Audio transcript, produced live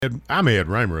I'm Ed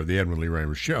Raymer of the Edwin Lee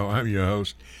Raymer Show. I'm your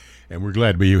host, and we're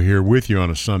glad to be here with you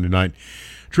on a Sunday night.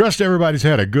 Trust everybody's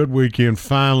had a good weekend.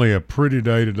 Finally, a pretty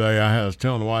day today. I was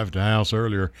telling the wife at the house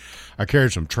earlier, I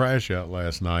carried some trash out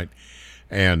last night,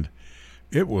 and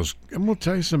I'm going to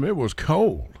tell you something, it was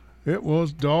cold. It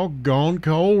was doggone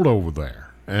cold over there.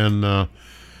 And,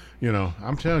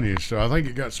 I'm telling you, so I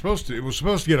think it was supposed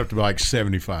to get up to like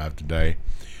 75 today,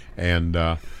 and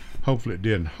hopefully it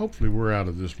didn't. Hopefully we're out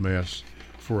of this mess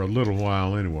for a little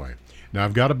while anyway. Now,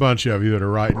 I've got a bunch of you that are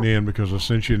writing in because I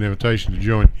sent you an invitation to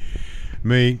join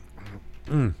me,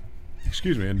 and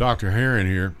Dr. Herron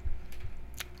here,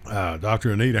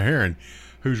 Dr. Anita Herron,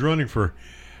 who's running for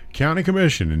County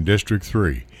Commission in District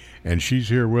 3, and she's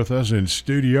here with us in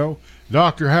studio.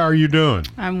 Doctor, how are you doing?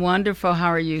 I'm wonderful. How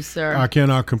are you, sir? I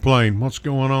cannot complain. What's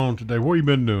going on today? What have you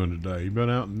been doing today? You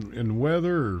been out in the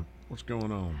weather, or what's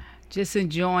going on? Just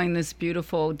enjoying this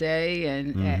beautiful day,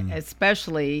 and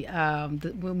especially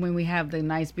when we have the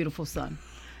nice, beautiful sun.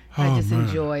 I just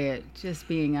enjoy it, just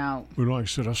being out. Well, like I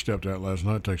said, I stepped out last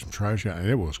night to take some trash out, and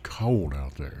it was cold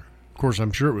out there. Of course,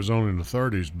 I'm sure it was only in the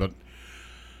 30s, but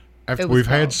after we've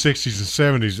had 60s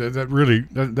and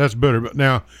 70s, that's better. But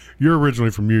now, you're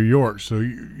originally from New York, so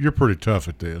you're pretty tough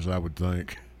at this, I would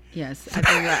think. Yes,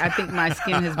 I think my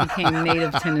skin has become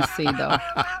native Tennessee, though.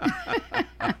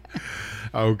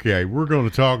 Okay, we're going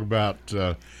to talk about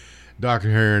Dr.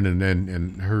 Herron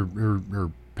and her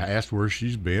past, where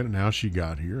she's been and how she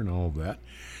got here and all of that.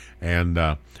 And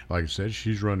like I said,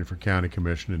 she's running for County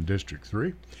Commission in District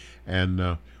 3, and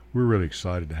we're really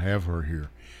excited to have her here.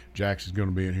 Jax is going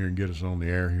to be in here and get us on the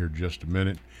air here in just a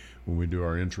minute when we do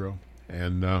our intro.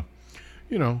 And,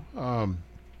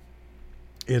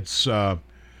 it's been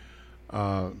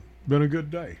a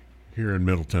good day here in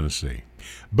Middle Tennessee.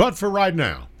 But for right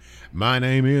now, my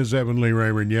name is Edwin Lee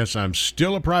Raymer, and yes, I'm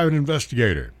still a private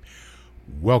investigator.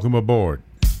 Welcome aboard.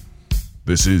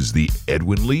 This is the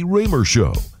Edwin Lee Raymer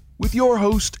Show with your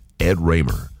host, Ed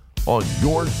Raymer, on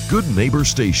your good neighbor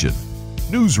station,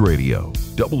 News Radio,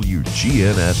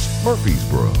 WGNS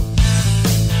Murfreesboro.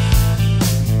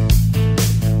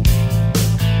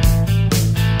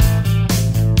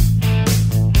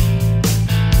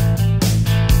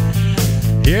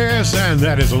 Yes, and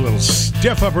that is a little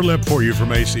stiff upper lip for you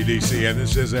from AC/DC, and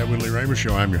this is Edwin Lee Raymer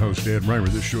Show. I'm your host, Ed Raymer.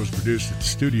 This show is produced at the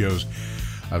studios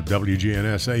of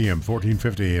WGNS AM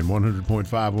 1450 and 100.5,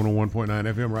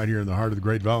 101.9 FM right here in the heart of the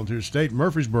great volunteer state,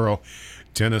 Murfreesboro,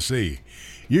 Tennessee.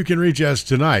 You can reach us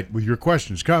tonight with your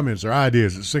questions, comments, or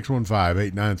ideas at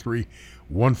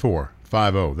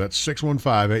 615-893-1450. That's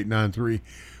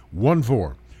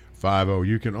 615-893-1450.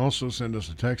 You can also send us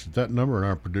a text at that number, and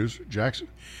our producer, Jackson,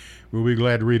 we'll be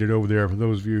glad to read it over there for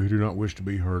those of you who do not wish to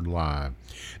be heard live.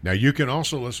 Now, you can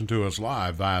also listen to us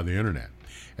live via the internet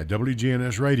at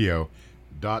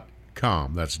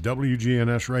WGNSradio.com. That's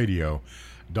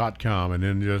WGNSradio.com, and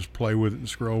then just play with it and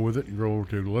scroll with it and go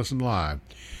over to listen live,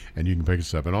 and you can pick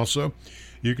us up. And also,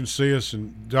 you can see us,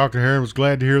 and Dr. Herron was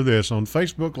glad to hear this, on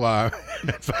Facebook Live.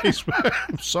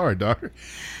 I'm sorry, Doctor.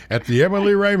 At the Edwin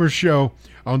Lee Raymer Show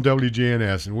on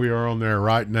WGNS, and we are on there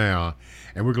right now.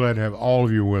 And we're glad to have all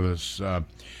of you with us.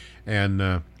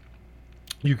 And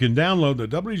you can download the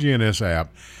WGNS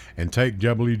app and take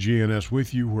WGNS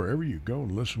with you wherever you go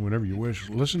and listen whenever you wish.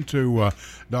 Listen to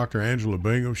Dr. Angela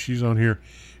Bingham. She's on here.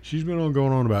 She's been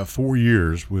going on about 4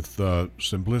 years with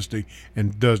Simplicity,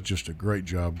 and does just a great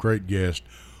job. Great guest.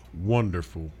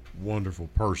 Wonderful, wonderful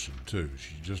person, too.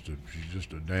 She's just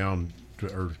a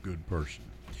down-to-earth good person.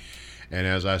 And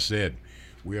as I said,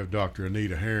 we have Dr.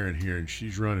 Anita Herron here, and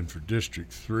she's running for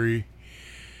District 3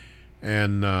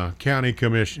 and County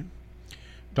Commission.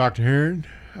 Dr. Herron,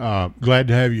 glad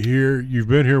to have you here. You've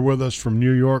been here with us from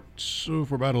New York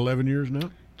for about 11 years now?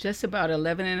 Just about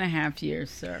 11 and a half years,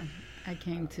 sir. I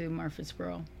came to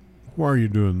Murfreesboro. Why are you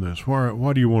doing this?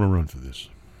 Why do you want to run for this?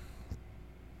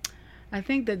 I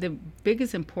think that the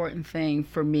biggest important thing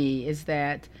for me is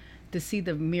that to see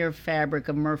the mere fabric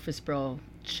of Murfreesboro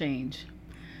change.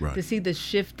 Right. To see the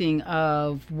shifting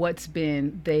of what's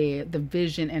been the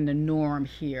vision and the norm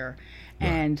here. Right.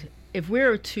 And if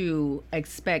we're to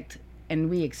expect, and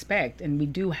we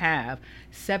do have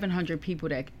 700 people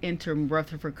that enter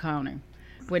Rutherford County,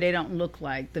 where they don't look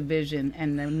like the vision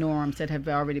and the norms that have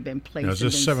already been placed. Now, it's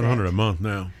just 700 a month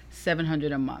now.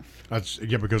 700 a month. That's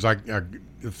because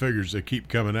the figures, they keep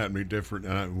coming at me different,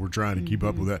 and we're trying to keep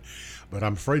up with that. But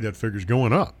I'm afraid that figure's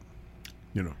going up,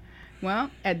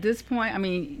 Well, at this point, I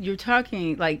mean, you're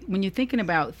talking, like, when you're thinking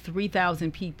about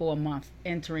 3,000 people a month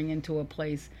entering into a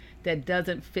place that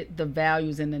doesn't fit the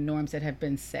values and the norms that have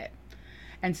been set.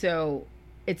 And so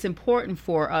it's important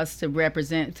for us to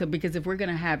represent, because if we're going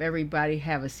to have everybody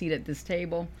have a seat at this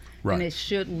table, Right. then it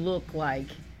should look like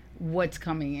what's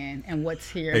coming in and what's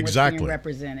here and Exactly. what's being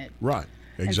represented. Right.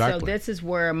 And Exactly. so this is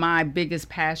where my biggest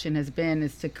passion has been,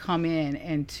 is to come in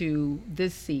and to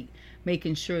this seat,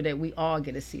 making sure that we all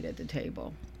get a seat at the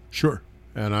table. Sure.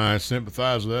 And I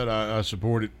sympathize with that. I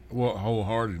support it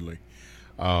wholeheartedly.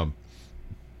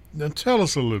 Now tell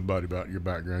us a little bit about your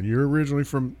background. You're originally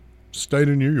from the state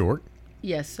of New York.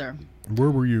 Yes, sir.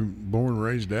 Where were you born and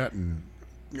raised at? And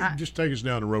just take us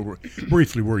down the road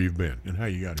briefly where you've been and how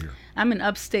you got here. I'm in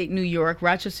upstate New York,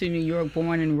 Rochester, New York,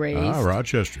 born and raised. Ah,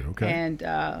 Rochester. Okay.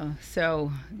 And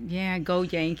so, yeah, go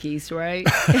Yankees, right?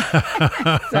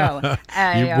 So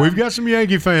We've got some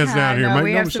Yankee fans down here. know, Make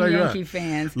we no have some mistake about Yankee it.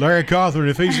 fans. Larry Cawthorn,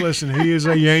 if he's listening, he is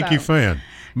a Yankee So, fan.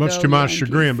 Much go to my Yankees.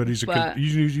 chagrin, but he's But-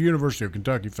 he's a University of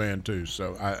Kentucky fan too.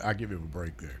 So I give him a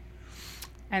break there.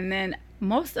 And then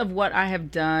most of what I have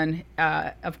done,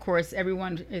 of course,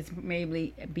 everyone is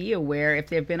maybe be aware if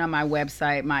they've been on my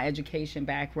website, my education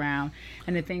background,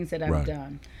 and the things that I've Right.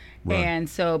 done. Right. And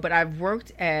so, but I've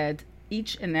worked at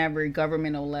each and every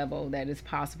governmental level that is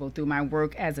possible through my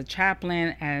work as a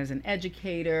chaplain, as an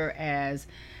educator, as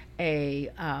a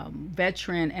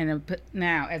veteran, and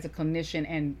now as a clinician,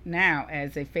 and now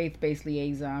as a faith-based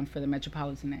liaison for the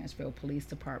Metropolitan Nashville Police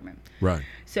Department. Right.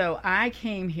 So I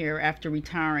came here after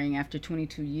retiring after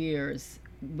 22 years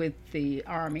with the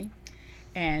Army,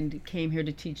 and came here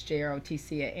to teach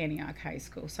JROTC at Antioch High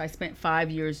School. So I spent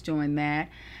 5 years doing that,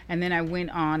 and then I went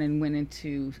on and went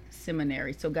into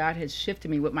seminary. So God has shifted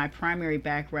me, with my primary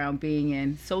background being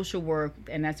in social work,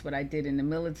 and that's what I did in the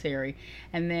military.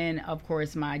 And then, of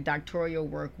course, my doctoral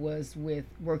work was with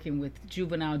working with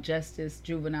juvenile justice,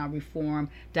 juvenile reform,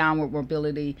 downward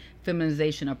mobility,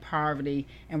 feminization of poverty,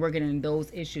 and working in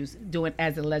those issues, doing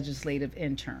as a legislative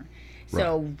intern.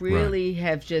 So Right, really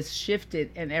have just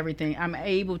shifted and everything. I'm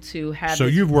able to have. So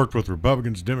this- you've worked with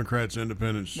Republicans, Democrats,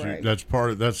 Independents. Right. That's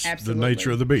Absolutely. the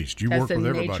nature of the beast. You that's work the with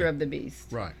everybody. nature of the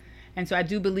beast. Right. And so I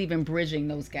do believe in bridging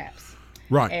those gaps.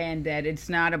 Right. And that it's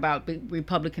not about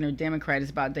Republican or Democrat. It's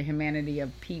about the humanity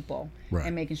of people, Right.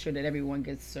 and making sure that everyone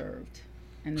gets served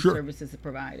and the Sure. services are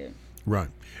provided. Right.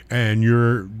 And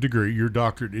your degree, your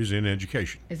doctorate is in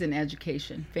education. It's in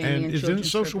education, family And and is it in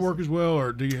children's social services. work as well,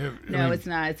 or do you have? No, it's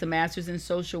not. It's a master's in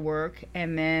social work,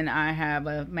 and then I have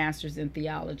a master's in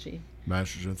theology.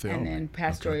 Master's in theology. And then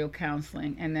pastoral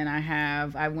counseling, and then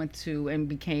I went to and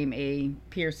became a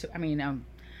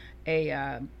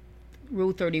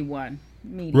Rule 31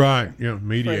 mediator. Right. Yeah. for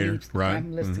Mediator. Lipscomb, Right.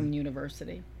 Mm-hmm. Lipscomb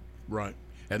University. Right.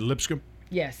 At Lipscomb.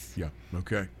 Yes. Yeah.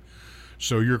 Okay.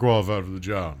 So you're qualified for the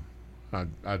job.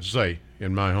 I'd say,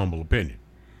 in my humble opinion.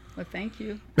 Well, thank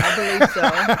you. I believe so.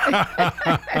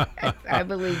 I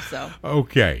believe so.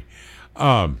 Okay.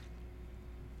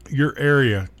 Your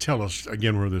area, tell us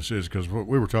again where this is, because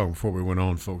we were talking before we went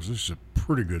on, folks. This is a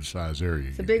pretty good size area.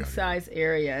 It's a big size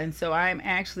area, and so I'm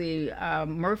actually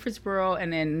Murfreesboro,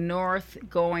 and then north,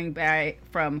 going back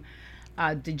from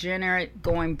Degenerate,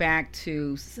 going back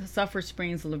to Sulphur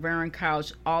Springs, Laverne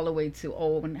Couch, all the way to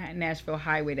Old Nashville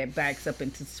Highway that backs up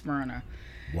into Smyrna.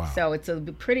 Wow. So it's a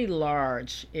pretty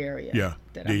large area. Yeah.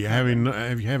 that Do I'm you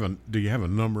covering. do you have a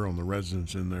number on the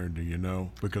residents in there? Do you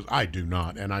know? Because I do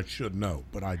not, and I should know,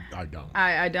 but I don't.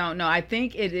 I don't know. I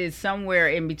think it is somewhere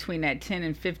in between that 10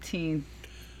 and 15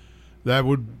 That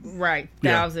would right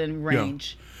Yeah. thousand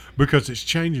range. because it's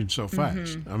changing so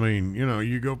fast. Mm-hmm. I mean,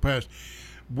 you go past.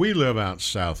 We live out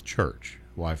South Church,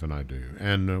 wife and I do,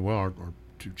 and our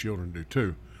two children do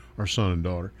too, our son and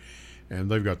daughter, and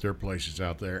they've got their places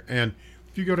out there. And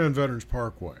if you go down Veterans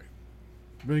Parkway,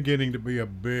 beginning to be a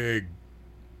big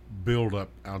build-up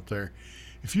out there.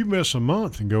 If you miss a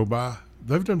month and go by,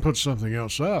 they've done put something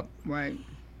else up. Right.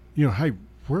 Hey,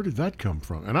 where did that come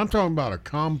from? And I'm talking about a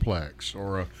complex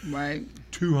or a Right.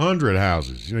 200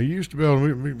 houses. You used to be able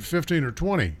to meet 15 or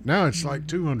 20. Now it's like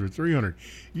 200, 300.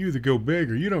 You either go big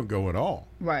or you don't go at all.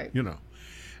 Right.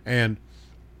 And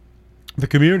the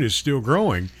community is still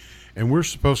growing, and we're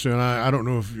supposed to, and I don't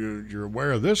know if you're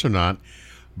aware of this or not,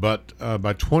 but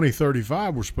by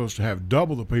 2035, we're supposed to have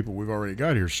double the people we've already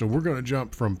got here. So we're going to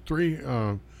jump from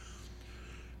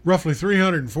roughly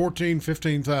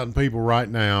 15,000 people right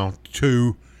now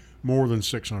to more than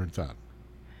 600,000.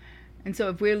 And so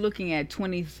if we're looking at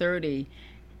 2030,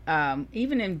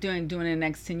 even in doing the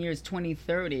next 10 years,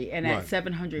 2030, and Right. at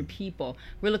 700 people,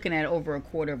 we're looking at over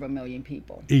 250,000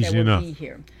 people Easy that will enough. be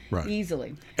here. Right.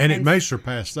 Easily. And it may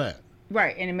surpass that.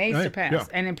 Right, and it may Hey, surpass, yeah.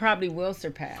 and it probably will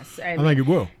surpass. And, I think it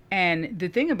will. And the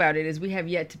thing about it is we have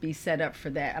yet to be set up for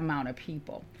that amount of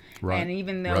people. Right. And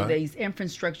even though Right. these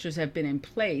infrastructures have been in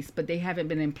place, but they haven't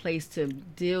been in place to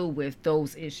deal with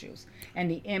those issues and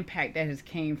the impact that has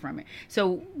came from it.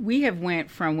 So we have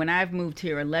went from when I've moved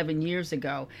here 11 years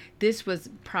ago, this was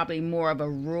probably more of a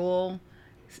rural,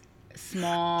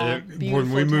 small, beautiful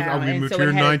when we moved, town. we And moved so here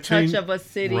it in had 19, a touch of a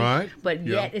city, right? but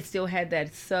Yeah. yet it still had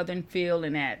that southern feel,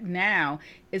 and that now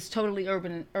it's totally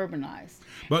urbanized.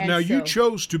 But And now you so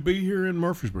chose to be here in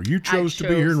Murfreesboro. You chose to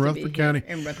be here in Rutherford County.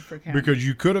 In Rutherford County. Because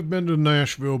you could have been to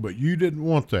Nashville, but you didn't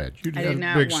want that. You I had did a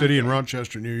not big want city in that.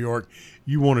 Rochester, New York.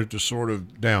 You wanted to sort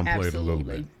of downplay it a little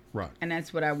Absolutely. bit. Right. And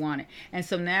that's what I wanted. And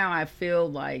so now I feel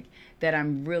like that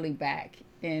I'm really back.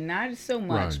 And not so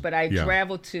much, Right. but I Yeah.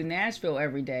 travel to Nashville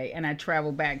every day, and I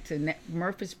travel back to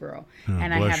Murfreesboro,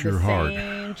 and I bless have the your heart.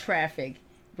 same traffic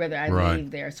whether I Right. leave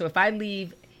there. So if I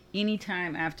leave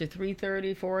anytime after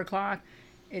 3:30, 4 o'clock,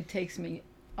 it takes me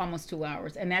almost 2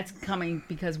 hours. And that's coming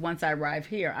because once I arrive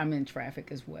here, I'm in traffic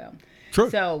as well. True.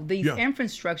 So these Yeah.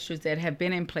 infrastructures that have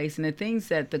been in place and the things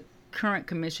that the current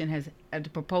commission has, the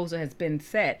proposal has been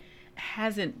set,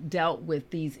 hasn't dealt with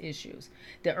these issues.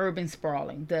 The urban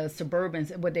sprawling, the suburban,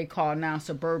 what they call now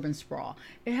suburban sprawl.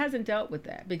 It hasn't dealt with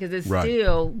that because it's Right.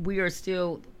 we are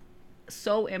still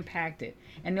so impacted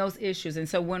in those issues. And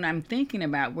so when I'm thinking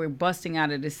about we're busting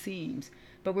out of the seams,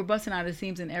 but we're busting out of the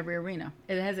seams in every arena.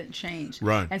 It hasn't changed.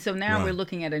 Right. And so now Right. we're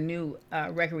looking at a new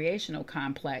recreational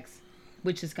complex,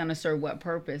 which is going to serve what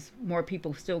purpose? More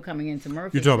people still coming into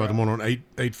Murfreesboro. You're talking about the one on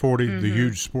 840, the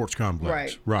huge sports complex.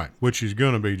 Right. Right. Which is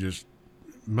going to be just,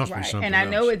 must be Right. something And I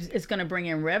know else. it's going to bring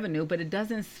in revenue, but it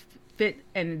doesn't fit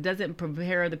and it doesn't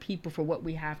prepare the people for what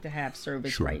we have to have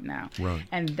service Sure. right now. Right.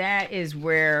 And that is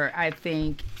where I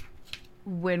think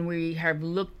when we have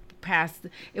looked past,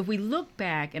 if we look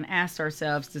back and ask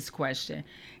ourselves this question,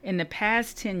 in the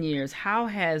past 10 years, how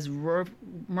has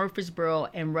Murfreesboro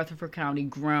and Rutherford County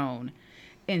grown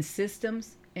in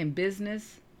systems, in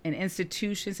business, in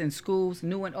institutions, in schools,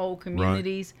 new and old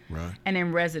communities, Right. and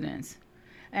in residents?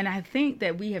 And I think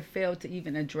that we have failed to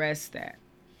even address that.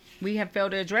 We have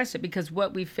failed to address it because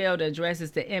what we failed to address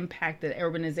is the impact that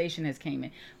urbanization has came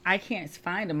in. I can't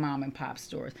find a mom and pop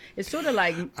stores. It's sort of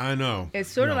like I know. it's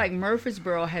sort of Yeah. like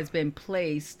Murfreesboro has been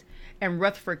placed and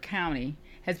Rutherford County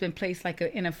has been placed like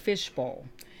in a fishbowl.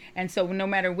 And so no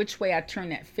matter which way I turn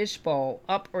that fishbowl,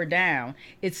 up or down,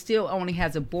 it still only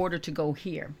has a border to go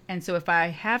here. And so if I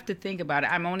have to think about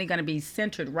it, I'm only going to be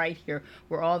centered right here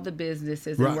where all the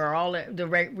businesses Right. and where all the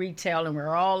retail and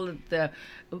where all of the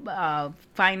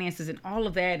finances and all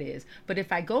of that is. But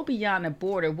if I go beyond the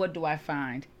border, what do I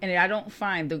find? And I don't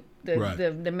find the Right.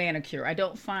 the manicure. I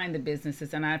don't find the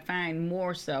businesses, and I find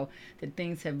more so that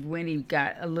things have really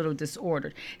got a little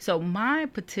disordered. So my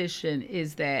petition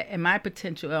is that, and my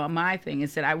potential, my thing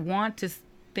is that I want to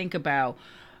think about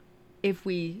if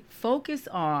we focus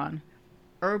on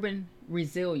urban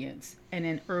resilience and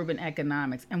in urban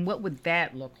economics, and what would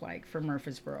that look like for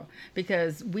Murfreesboro?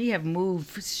 Because we have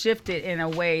shifted in a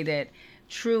way that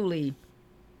truly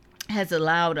has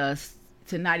allowed us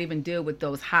to not even deal with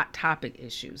those hot topic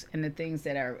issues and the things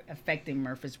that are affecting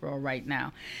Murfreesboro right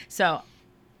now. So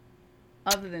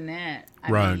other than that,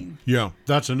 I Right. mean, Yeah.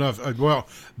 That's enough. Well,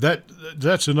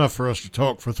 that's enough for us to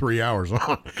talk for 3 hours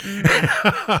on.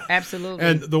 absolutely.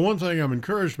 And the one thing I'm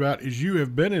encouraged about is you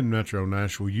have been in Metro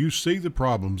Nashville. You see the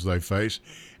problems they face,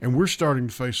 and we're starting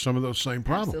to face some of those same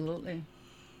problems. absolutely.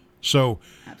 So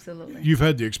Absolutely. you've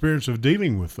had the experience of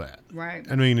dealing with that. Right.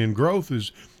 I mean, and growth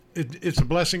it's a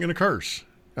blessing and a curse.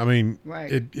 I mean,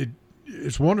 Right.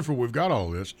 it's wonderful we've got all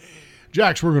this.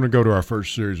 Jax, we're going to go to our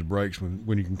first series of breaks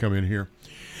when you can come in here.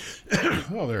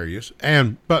 Oh, there he is.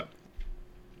 But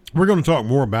we're going to talk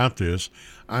more about this.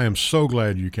 I am so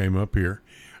glad you came up here.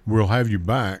 We'll have you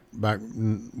back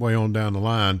way on down the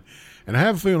line. And I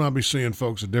have a feeling I'll be seeing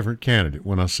folks a different candidate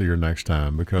when I see her next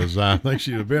time, because I think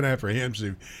she's a bit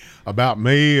apprehensive about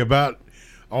me, about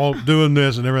all doing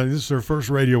this and everything. This is her first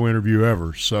radio interview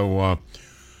ever. So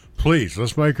please,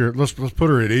 let's put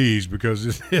her at ease, because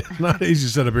it's not easy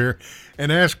to sit up here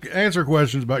and answer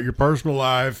questions about your personal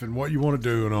life and what you want to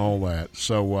do and all that.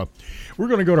 So we're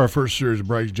going to go to our first series of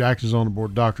breaks. Jax is on the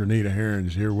board. Dr. Anita Herron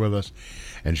is here with us,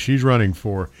 and she's running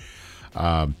for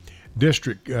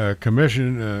District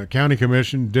Commission, County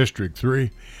Commission, District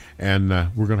 3. And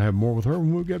we're going to have more with her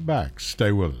when we get back.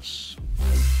 Stay with us.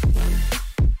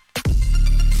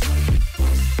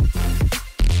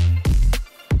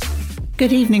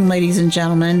 Good evening, ladies and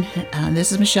gentlemen.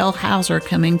 This is Michelle Hauser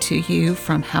coming to you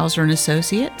from Hauser &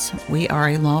 Associates. We are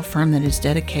a law firm that is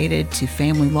dedicated to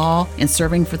family law and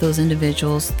serving for those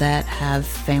individuals that have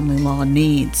family law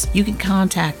needs. You can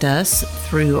contact us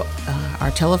through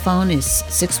our telephone is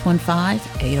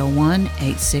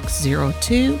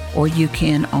 615-801-8602, or you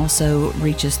can also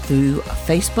reach us through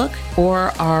Facebook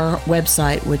or our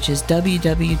website, which is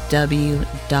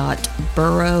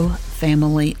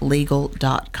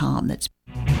www.burrowfamilylegal.com. That's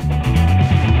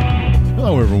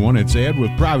Hello, everyone. It's Ed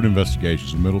with Private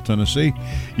Investigations in Middle Tennessee.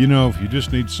 You know, if you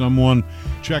just need someone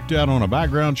checked out on a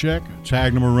background check,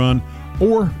 tag them a run,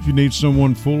 or if you need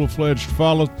someone full-fledged to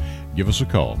follow, give us a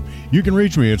call. You can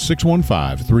reach me at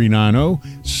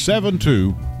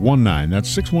 615-390-7219.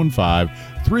 That's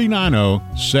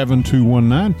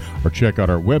 615-390-7219. Or check out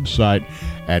our website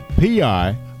at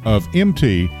piofmt.com.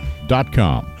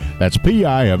 That's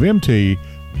piofmt.com.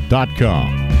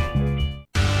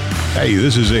 Hey,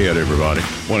 this is Ed, everybody.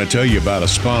 I want to tell you about a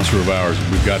sponsor of ours.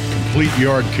 We've got Complete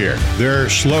Yard Care. Their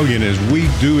slogan is, we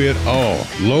do it all.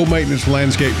 Low maintenance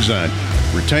landscape design,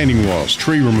 retaining walls,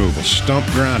 tree removal, stump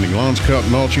grinding, lawns cut,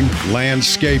 mulching,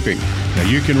 landscaping. Now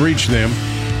you can reach them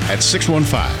at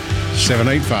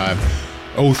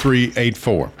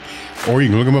 615-785-0384. Or you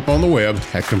can look them up on the web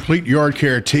at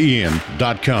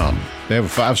CompleteYardCareTN.com. They have a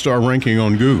 5-star ranking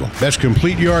on Google. That's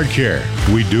Complete Yard Care.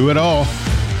 We do it all.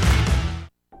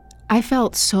 I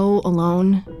felt so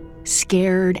alone,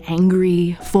 scared,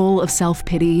 angry, full of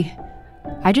self-pity.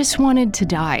 I just wanted to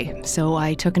die, so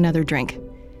I took another drink.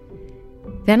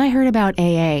 Then I heard about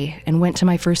AA and went to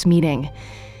my first meeting.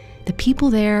 The people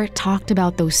there talked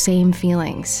about those same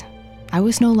feelings. I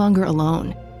was no longer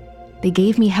alone. They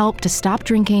gave me help to stop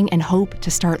drinking and hope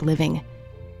to start living.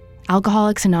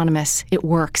 Alcoholics Anonymous, it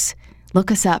works.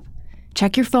 Look us up.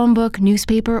 Check your phone book,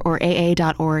 newspaper, or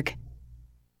aa.org.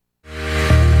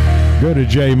 Go to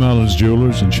J. Mullins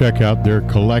Jewelers and check out their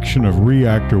collection of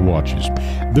reactor watches.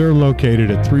 They're located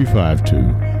at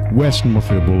 352 West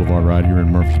Northfield Boulevard right here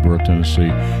in Murfreesboro, Tennessee.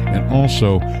 And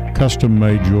also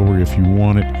custom-made jewelry. If you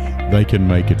want it, they can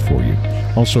make it for you.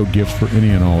 Also gifts for any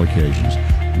and all occasions.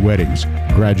 Weddings,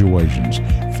 graduations,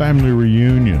 family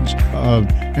reunions,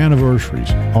 anniversaries,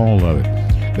 all of it.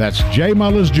 That's J.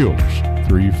 Mullins Jewelers,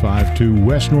 352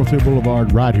 West Northfield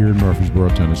Boulevard right here in Murfreesboro,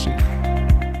 Tennessee.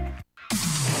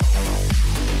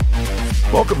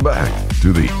 Welcome back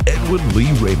to the Edwin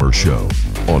Lee Raymer Show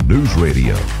on News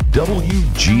Radio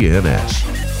WGNS.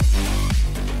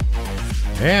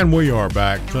 And we are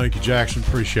back. Thank you, Jackson.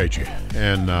 Appreciate you.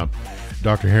 And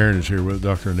Dr. Herron is here with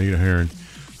Dr. Anita Herron,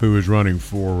 who is running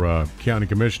for County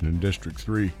Commission in District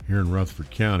 3 here in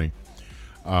Rutherford County.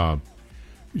 You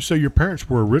say your parents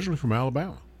were originally from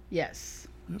Alabama? Yes.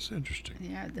 That's interesting.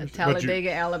 Yeah,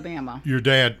 Talladega, Alabama. Your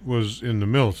dad was in the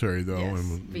military, though, Yes,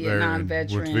 and was Vietnam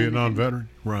veteran. Was Vietnam veteran?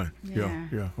 Right.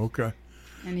 Yeah. Okay.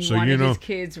 And he So, wanted you know- his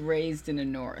kids raised in the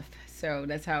North. So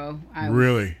that's how I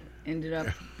Really? ended up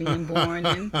being born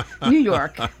in New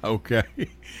York. Okay.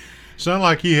 Sound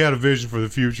like he had a vision for the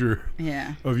future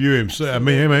Yeah. of you himself. I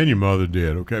mean, him and your mother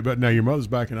did. Okay, but now your mother's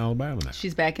back in Alabama now.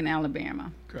 She's back in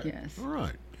Alabama. Okay. Yes. All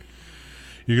right.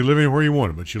 You can live anywhere you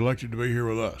wanted, but you elected to be here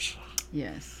with us.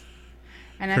 Yes.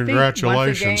 And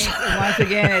Congratulations. I think once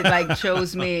again, it like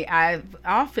shows me. I've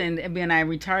often, when I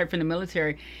retired from the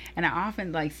military, and I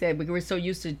often said, we were so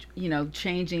used to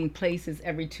changing places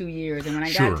every 2 years, and when I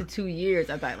Sure. got to 2 years,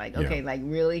 I thought okay,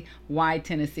 really, why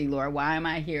Tennessee, Lord? Why am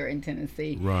I here in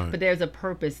Tennessee? Right. But there's a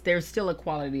purpose. There's still a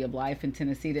quality of life in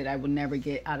Tennessee that I will never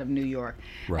get out of New York,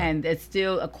 Right. and it's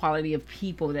still a quality of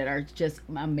people that are just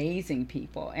amazing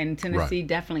people, and Tennessee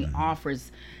definitely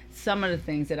offers some of the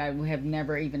things that I have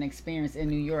never even experienced in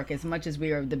New York, as much as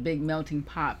we are the big melting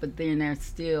pot, but then there's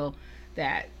still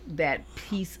that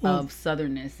piece of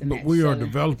southernness. And But we are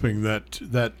developing that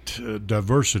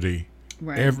diversity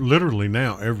Right. literally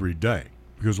now every day,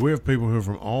 because we have people who are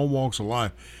from all walks of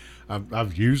life.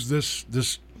 I've used this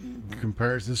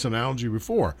comparison, this analogy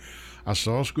before. I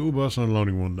saw a school bus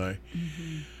unloading one day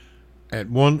at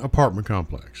one apartment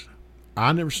complex.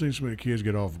 I never seen so many kids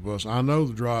get off a bus. I know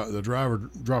the driver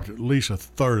dropped at least a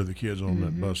third of the kids on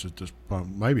that bus at this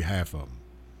point, maybe half of them.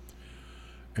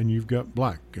 And you've got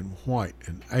black and white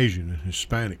and Asian and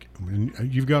Hispanic. I mean,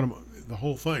 you've got them, the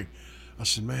whole thing. I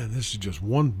said, man, this is just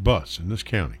one bus in this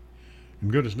county.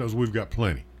 And goodness knows we've got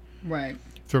plenty. Right.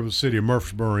 Throw the city of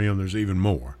Murfreesboro in, there's even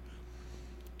more.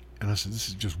 And I said, this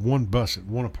is just one bus at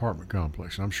one apartment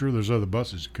complex. And I'm sure there's other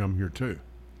buses that come here too.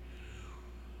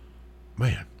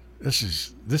 Man, this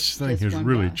thing Just has one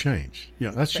really bus. changed. Yeah,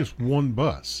 that's just one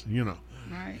bus,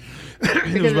 Right. It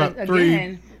was Because about again,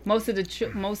 three. most of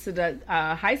the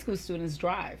high school students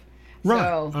drive. Right.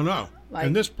 So, I know. like-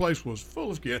 And this place was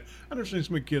full of kids. I never seen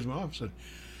so many kids in my office. I said,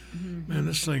 man,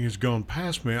 this thing has gone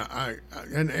past me.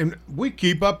 And we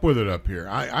keep up with it up here.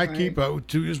 I keep up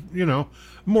to just,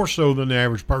 more so than the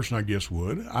average person, I guess,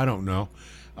 would. I don't know.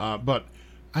 But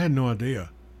I had no idea.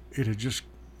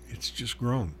 It's just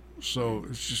grown. So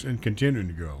it's just and continuing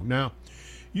to grow. Now,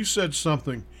 you said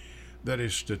something that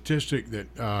is statistic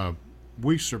that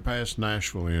we surpassed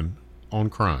Nashville on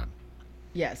crime.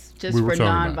 Yes, just We were for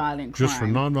talking about nonviolent crime. Just for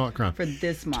nonviolent crime. For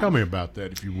this month. Tell me about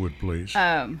that, if you would, please.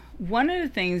 One of the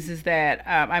things is that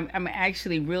I'm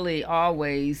actually really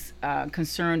always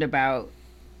concerned about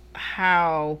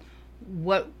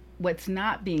what's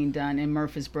not being done in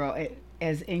Murfreesboro. It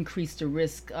has increased the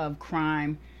risk of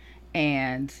crime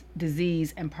and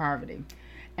disease and poverty.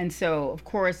 And so, of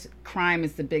course, crime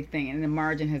is the big thing, and the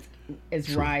margin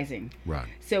is rising. Right.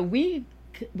 So we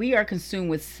are consumed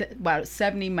with about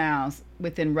 70 miles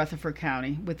within Rutherford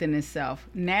County, within itself.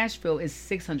 Nashville is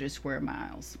 600 square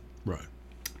miles. Right.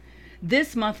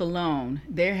 This month alone,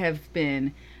 there have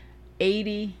been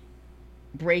 80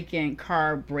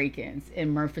 car break-ins in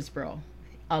Murfreesboro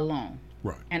alone.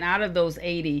 Right. And out of those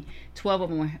 80, 12 of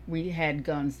them we had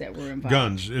guns that were involved.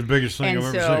 Guns is the biggest thing And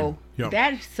I've ever so seen. Yep.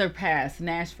 that surpassed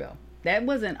Nashville. That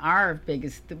wasn't our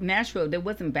biggest. That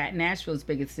wasn't bad. Nashville's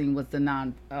biggest thing was the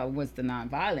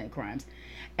nonviolent crimes,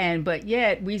 but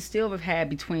yet we still have had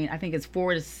between, I think it's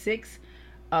 4 to 6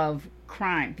 of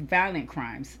violent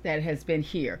crimes that has been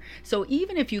here. So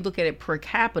even if you look at it per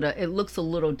capita, it looks a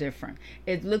little different.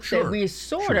 It looks Sure. that we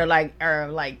sort of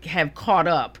have caught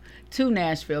up to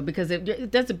Nashville because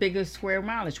that's a bigger square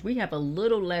mileage. We have a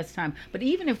little less time. But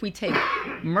even if we take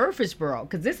Murfreesboro,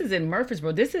 because this is in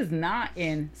Murfreesboro, this is not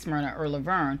in Smyrna or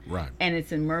Laverne, Right. and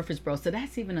it's in Murfreesboro, so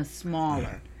that's even a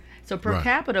smaller. So per Right.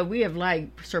 capita, we have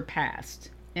surpassed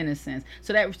in a sense.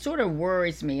 So that sort of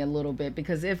worries me a little bit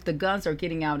because if the guns are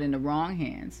getting out in the wrong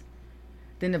hands,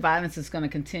 then the violence is going to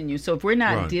continue. So if we're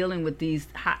not Right. dealing with these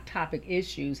hot topic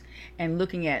issues and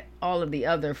looking at all of the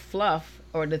other fluff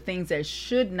or the things that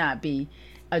should not be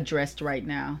addressed right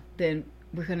now, then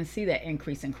we're going to see that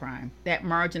increase in crime. That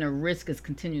margin of risk is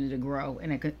continuing to grow,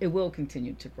 and it will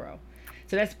continue to grow.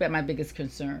 So that's my biggest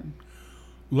concern.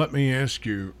 Let me ask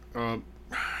you,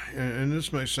 and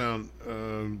this may sound,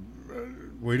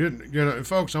 we didn't,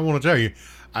 folks, I want to tell you,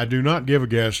 I do not give a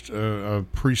guest a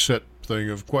preset thing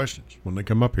of questions when they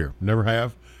come up here. Never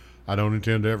have. I don't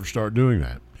intend to ever start doing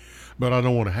that. But I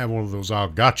don't want to have one of those "I'll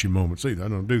got you" moments either. I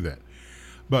don't do that.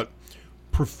 But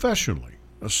professionally,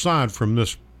 aside from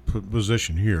this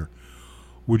position here,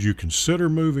 would you consider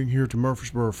moving here to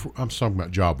Murfreesboro? I'm talking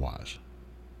about job-wise.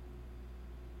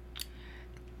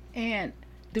 And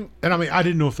I mean, I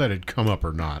didn't know if that had come up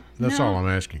or not. That's No. all I'm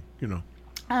asking.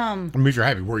 I mean, if you're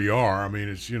happy where you are, I mean,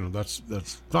 it's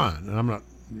that's fine, and I'm not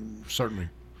certainly.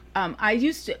 I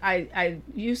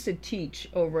used to teach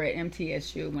over at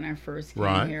MTSU when I first came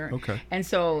Right, here. okay. And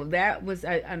so that was,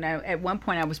 at one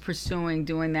point I was pursuing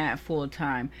doing that full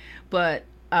time. But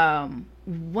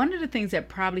one of the things that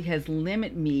probably has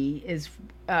limited me is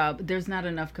there's not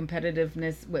enough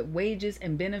competitiveness with wages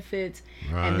and benefits,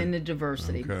 and then the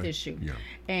diversity Okay. issue. Yeah.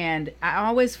 And I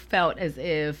always felt as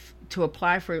if to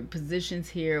apply for positions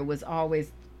here was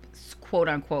always, quote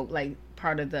unquote, like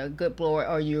part of the good boy,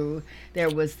 or there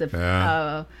was the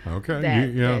Okay.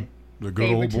 that The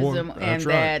good old boy. favoritism That's and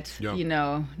right.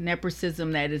 that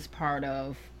nepotism that is part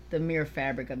of the mere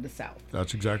fabric of the South.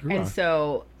 That's exactly And right.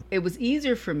 so it was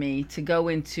easier for me to go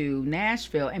into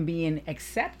Nashville and being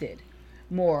accepted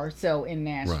more so in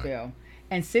Nashville,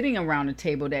 and sitting around a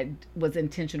table that was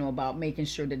intentional about making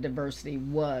sure that diversity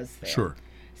was there. Sure.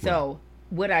 So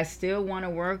would I still want to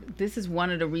work? This is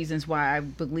one of the reasons why I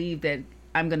believe that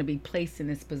I'm going to be placed in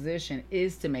this position,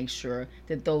 is to make sure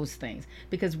that those things,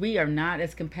 because we are not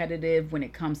as competitive when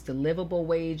it comes to livable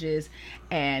wages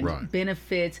and Right.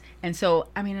 benefits. And so,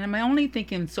 I mean, I'm only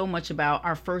thinking so much about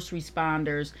our first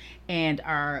responders and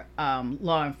our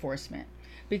law enforcement,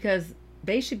 because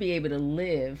they should be able to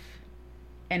live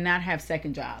and not have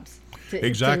second jobs to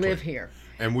Exactly. live here.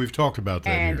 And we've talked about that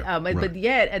And here. Right. but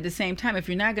yet at the same time, if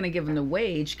you're not going to give them the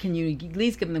wage, can you at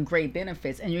least give them great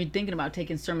benefits? And you're thinking about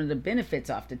taking some of the benefits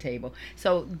off the table.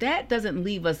 So that doesn't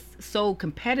leave us so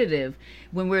competitive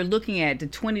when we're looking at the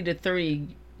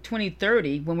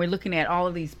 2030, when we're looking at all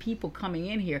of these people coming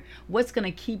in here. What's going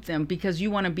to keep them? Because you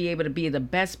want to be able to be the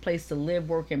best place to live,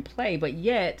 work, and play, but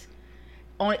yet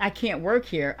I can't work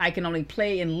here. I can only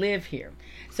play and live here.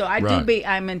 So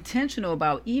I'm intentional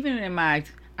about, even in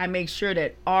I make sure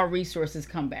that all resources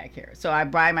come back here. So I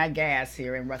buy my gas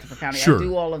here in Rutherford County. Sure. I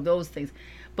do all of those things.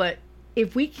 But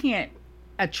if we can't,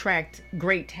 attract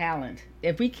great talent,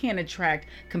 if we can't attract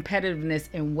competitiveness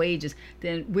and wages,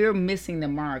 then we're missing the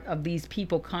mark of these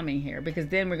people coming here, because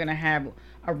then we're going to have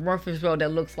a Murfreesboro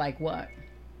that looks like what?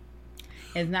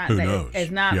 It's not Who knows?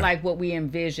 It's not Yeah. like what we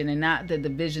envision, and not the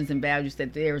visions and values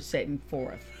that they're setting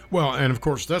forth. Well, and of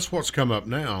course, that's what's come up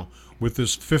now with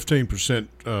this 15%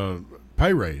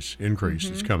 pay raise increase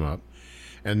that's come up,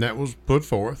 and that was put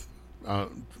forth. To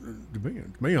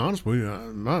be honest with you,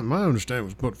 my understanding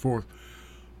was put forth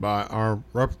by our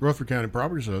Rutherford County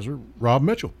Property Assessor, Rob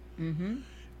Mitchell. Mm-hmm.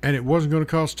 And it wasn't going to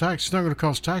cost tax. It's not going to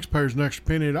cost taxpayers an extra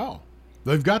penny at all.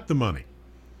 They've got the money.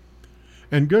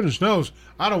 And goodness knows,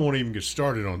 I don't want to even get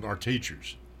started on our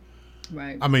teachers.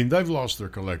 Right. I mean, they've lost their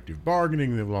collective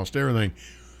bargaining. They've lost everything.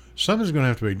 Something's going to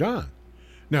have to be done.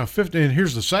 Now, 15.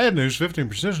 Here's the sad news: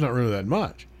 15% is not really that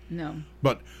much. No.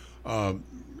 But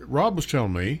Rob was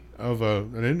telling me of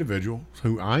an individual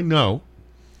who I know,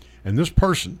 and this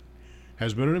person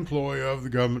has been an employee of the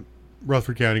government,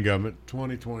 Rutherford County government,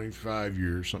 20, 25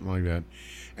 years, something like that,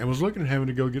 and was looking at having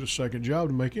to go get a second job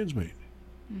to make ends meet.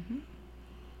 Mm-hmm.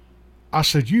 I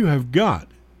said, you have got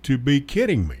to be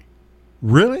kidding me.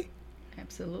 Really?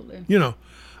 Absolutely. You know,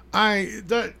 I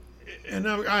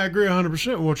agree 100%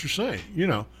 with what you're saying, you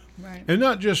know. Right. And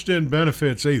not just in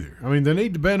benefits either. I mean, they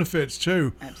need the benefits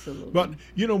too. Absolutely. But,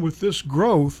 you know, with this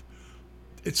growth,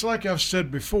 it's like I've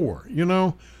said before, you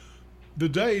know, the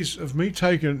days of me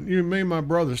and my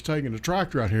brothers taking a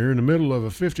tractor out here in the middle of a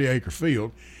 50-acre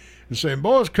field and saying,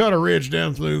 boys, cut a ridge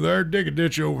down through there, dig a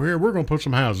ditch over here, we're going to put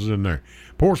some houses in there,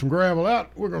 pour some gravel out,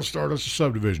 we're going to start us a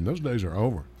subdivision. Those days are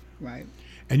over. Right.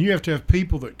 And you have to have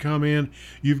people that come in.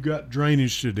 You've got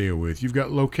drainage to deal with. You've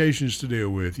got locations to deal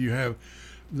with. You have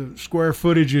the square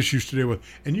footage issues to deal with.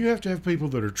 And you have to have people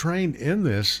that are trained in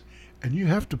this, and you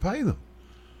have to pay them.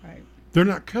 Right. They're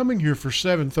not coming here for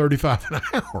 $7.35 an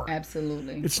hour.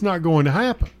 Absolutely. It's not going to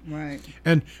happen. Right.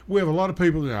 And we have a lot of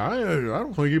people that I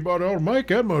don't think anybody ought to make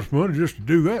that much money just to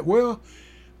do that. Well,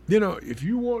 you know, if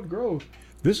you want growth,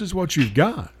 this is what you've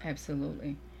got.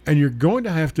 Absolutely. And you're going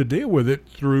to have to deal with it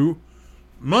through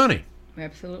money.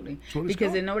 Absolutely. what it's Because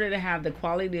called. in order to have the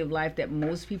quality of life that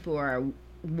most people are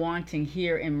wanting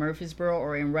here in Murfreesboro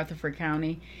or in Rutherford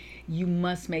County, you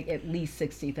must make at least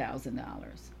 $60,000.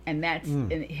 And that's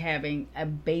in having a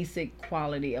basic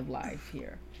quality of life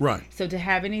here. Right. So to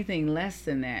have anything less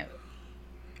than that,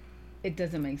 it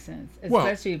doesn't make sense, Well-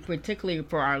 especially particularly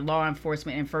for our law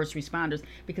enforcement and first responders,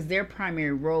 because their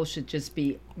primary role should just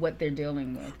be what they're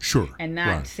dealing with. Sure. And not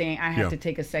Right. saying I have Yeah. to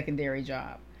take a secondary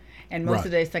job. And most Right.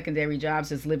 of their secondary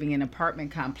jobs is living in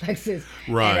apartment complexes.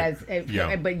 Right.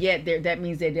 And but yet that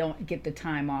means they don't get the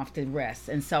time off to rest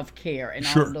and self-care and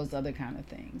all Sure. of those other kind of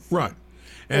things. Right.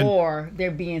 And Or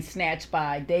they're being snatched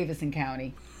by Davidson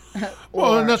County.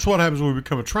 well, and that's what happens when we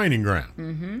become a training ground.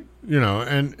 Mm-hmm. You know,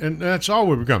 and that's all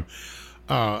we become.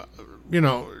 You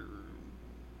know,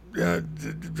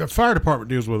 the fire department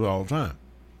deals with it all the time.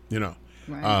 You know,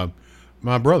 Right.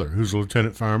 my brother, who's a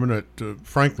lieutenant fireman at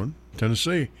Franklin,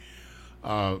 Tennessee,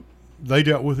 they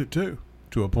dealt with it too,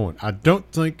 to a point. I don't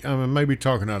think, I mean, maybe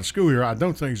talking out of school here, I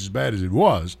don't think it's as bad as it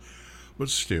was, but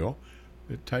still,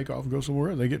 they take off and go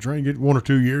somewhere else. They get trained, get 1 or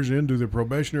 2 years in, do their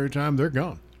probationary time, they're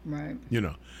gone. Right. You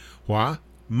know, why?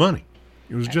 Money.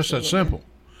 It was just that Absolutely. simple.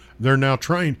 They're now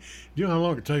trained. Do you know how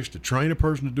long it takes to train a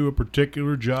person to do a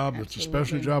particular job that's a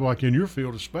specialty Absolutely. job, like in your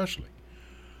field especially?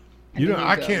 And You know, then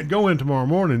I go. can't go in tomorrow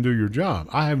morning and do your job.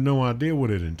 I have no idea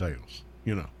what it entails,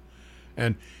 you know.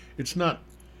 And it's not,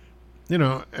 you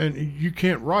know, and you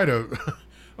can't write a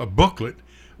booklet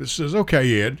that says,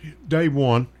 okay, Ed, day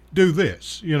one, do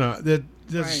this. You know, that's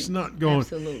Right. not going.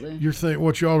 Absolutely. You're thinking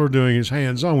what y'all are doing is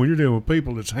hands-on. When you're dealing with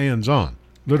people, it's hands-on,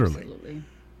 literally. Absolutely.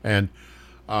 And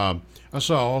I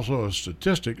saw also a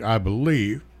statistic, I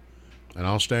believe, and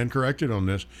I'll stand corrected on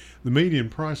this, the median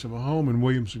price of a home in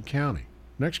Williamson County,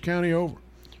 next county over,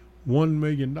 $1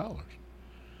 million.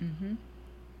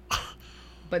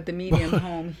 But the median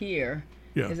home here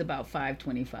Yeah. is about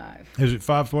 $525. Is it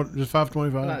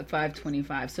 525? About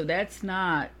 $525. So that's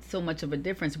not so much of a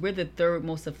difference. We're the third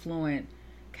most affluent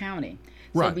county.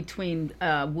 So Right. between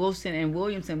Wilson and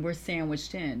Williamson, we're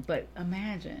sandwiched in. But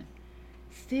imagine,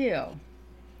 still,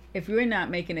 if you're not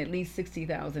making at least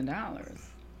 $60,000,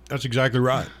 That's exactly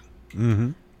right.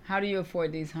 how do you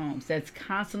afford these homes? That's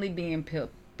constantly being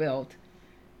built,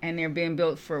 and they're being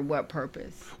built for what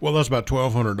purpose? Well, that's about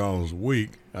 $1,200 a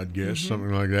week, I'd guess,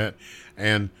 something like that.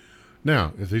 And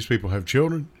now, if these people have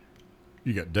children,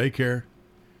 you got daycare,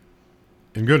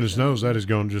 and goodness knows that has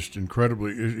gone just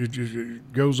incredibly.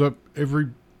 It goes up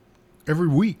every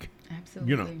week,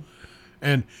 Absolutely. you know,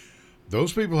 and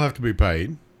those people have to be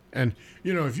paid. And,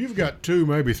 if you've got 2,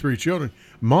 maybe 3 children,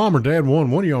 mom or dad,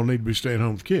 one of y'all need to be staying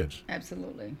home with kids.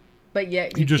 Absolutely. But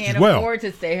yet You you just can't as well. afford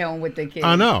to stay home with the kids.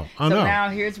 I know. So now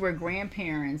here's where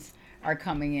grandparents are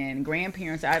coming in.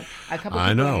 Grandparents, a couple I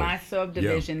people know. in my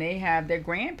subdivision, they have their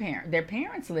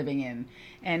parents living in,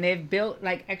 and they've built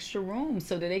like extra rooms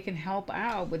so that they can help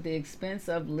out with the expense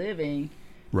of living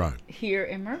Right. here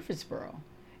in Murfreesboro.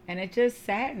 And it just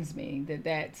saddens me that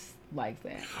that's like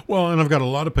that. Well, and I've got a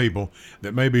lot of people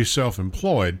that may be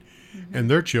self-employed,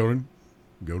 and their children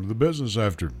go to the business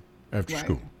after Right.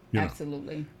 school.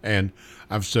 Absolutely. And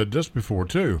I've said this before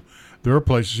too. There are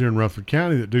places here in Rutherford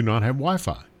County that do not have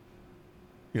Wi-Fi.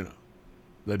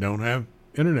 They don't have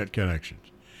internet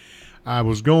connections. I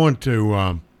was going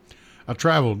to. I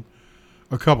traveled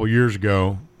a couple years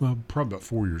ago, well, probably about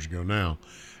 4 years ago now,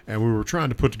 and we were trying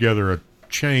to put together a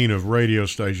chain of radio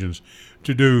stations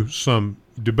to do some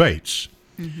debates.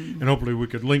 And hopefully we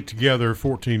could link together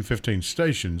 14, 15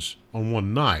 stations on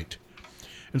one night.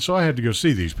 And so I had to go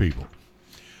see these people.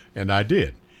 And I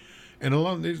did. And a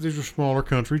lot of these are smaller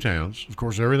country towns. Of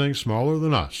course, everything's smaller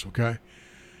than us, okay?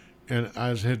 And I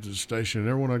was headed to the station, and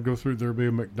everyone I'd go through, there'd be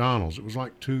a McDonald's. It was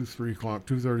like 2, 3 o'clock,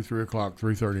 2:30, 3 o'clock,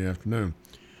 3:30 in the afternoon.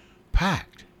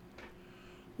 Packed.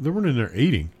 They weren't in there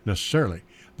eating, necessarily.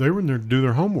 They were in there to do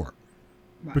their homework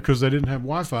because they didn't have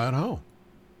Wi-Fi at home.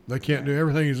 They can't do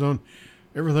everything is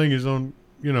on,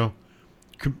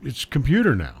 it's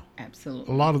computer now.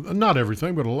 Absolutely. A lot of, not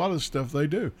everything, but a lot of the stuff they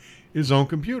do is on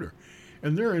computer.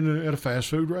 And they're at a fast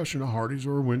food restaurant, a Hardee's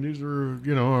or a Wendy's or,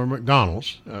 or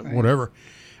McDonald's, whatever.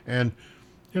 And,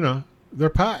 they're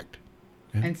packed.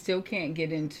 And still can't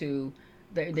get into,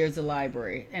 there's a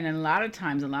library. And in a lot of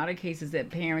times, a lot of cases that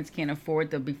parents can't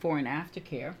afford the before and after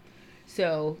care.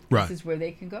 So this is where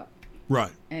they can go.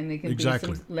 Right. And they can be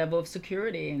some level of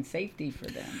security and safety for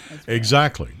them as well.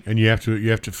 Exactly. And you have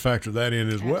to factor that in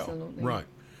as well. Absolutely. Right.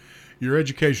 Your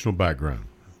educational background.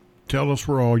 Tell us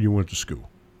where all you went to school.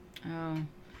 Oh.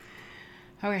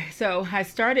 Okay, so I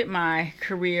started my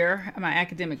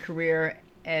academic career,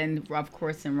 and of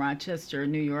course in Rochester,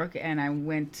 New York, and I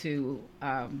went to,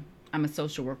 I'm a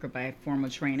social worker by formal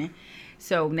training,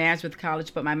 so Nazareth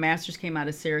College, but my master's came out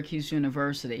of Syracuse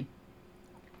University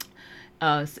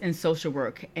in social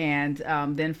work, and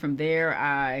then from there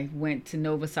I went to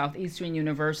Nova Southeastern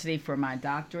University for my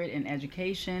doctorate in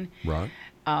education. Right.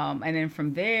 And then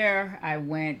from there I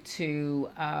went to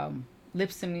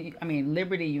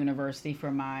Liberty University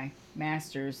for my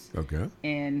master's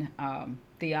in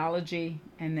theology,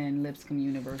 and then Lipscomb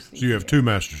University. So you have 2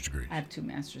 master's degrees? I have 2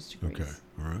 master's degrees. Okay,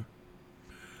 all right.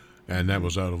 And that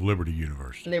was out of Liberty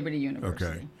University? Liberty University.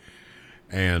 Okay.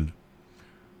 And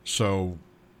so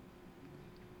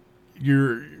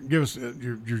give us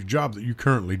your job that you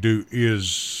currently do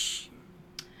is,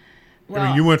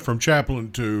 well, you went from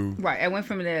chaplain to... Right, I went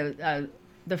from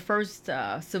the first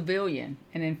civilian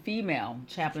and then female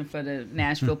chaplain for the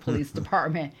Nashville Police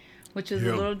Department, which is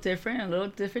a little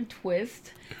different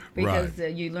twist, because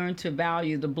you learn to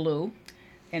value the blue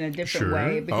in a different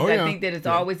way, because I think that it's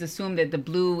always assumed that the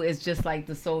blue is just like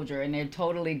the soldier, and they're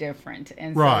totally different,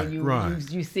 and so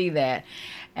you see that.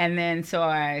 And then so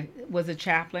I was a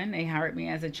chaplain. They hired me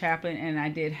as a chaplain, and I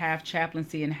did half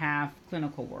chaplaincy and half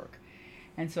clinical work.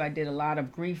 And so I did a lot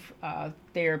of grief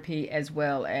therapy, as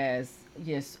well as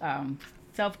just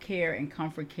self-care and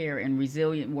comfort care and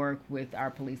resilient work with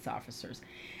our police officers.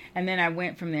 And then I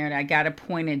went from there, and I got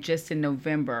appointed just in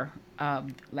November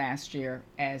of last year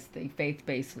as the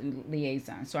faith-based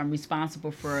liaison. So I'm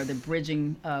responsible for the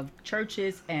bridging of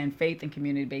churches and faith and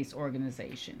community-based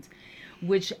organizations,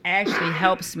 which actually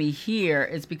helps me here,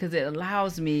 is because it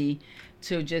allows me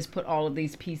to just put all of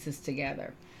these pieces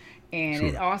together. And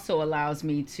it also allows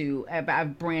me to,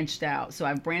 I've branched out. So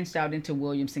I've branched out into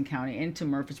Williamson County, into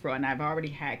Murfreesboro, and I've already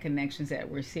had connections that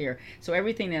were here. So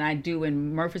everything that I do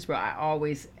in Murfreesboro, I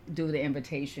always do the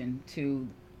invitation to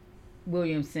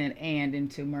Williamson and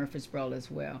into Murfreesboro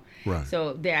as well. Right.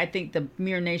 So I think the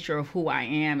mere nature of who I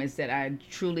am is that I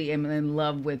truly am in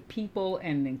love with people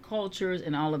and in cultures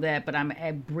and all of that, but I'm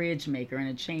a bridge maker and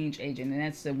a change agent, and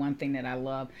that's the one thing that I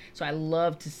love. So I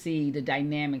love to see the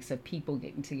dynamics of people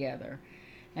getting together,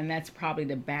 and that's probably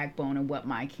the backbone of what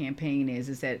my campaign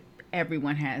is that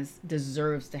everyone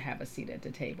deserves to have a seat at the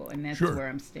table, and that's where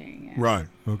I'm staying at. Right.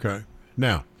 Okay.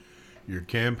 Now, your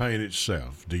campaign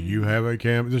itself, do you have a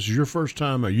campaign? This is your first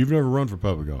time out. You've never run for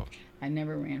public office. I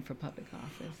never ran for public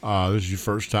office. This is your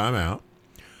first time out.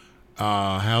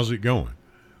 How's it going?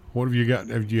 What have you got?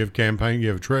 Do you have campaign? You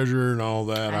have a treasurer and all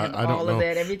that? I have don't all know. of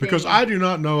that, everything. Because I do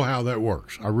not know how that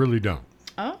works. I really don't.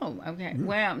 Oh, okay.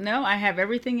 Well, no, I have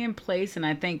everything in place, and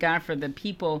I thank God for the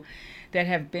people that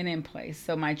have been in place.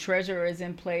 So my treasurer is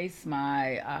in place,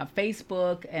 my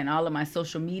Facebook and all of my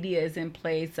social media is in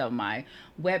place. So my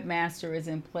webmaster is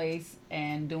in place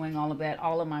and doing all of that.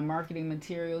 All of my marketing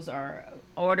materials are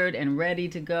ordered and ready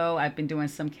to go. I've been doing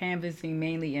some canvassing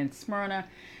mainly in Smyrna,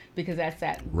 because that's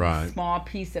that small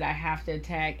piece that I have to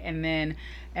attack, and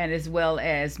as well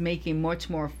as making much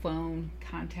more phone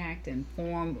contact and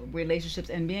form relationships,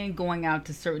 and going out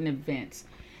to certain events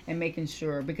and making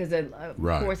sure, because of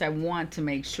course I want to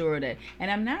make sure that, and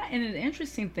I'm not, and an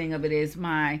interesting thing of it is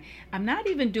I'm not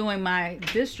even doing my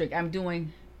district, I'm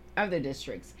doing other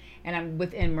districts. And I'm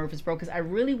within Murfreesboro because I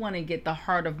really want to get the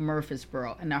heart of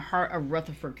Murfreesboro and the heart of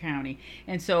Rutherford County.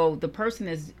 And so the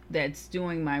person that's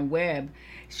doing my web,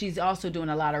 she's also doing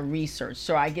a lot of research.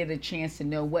 So I get a chance to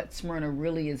know what Smyrna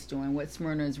really is doing, what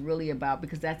Smyrna is really about,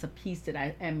 because that's a piece that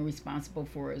I am responsible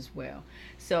for as well.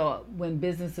 So when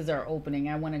businesses are opening,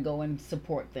 I want to go and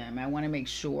support them. I want to make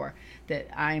sure that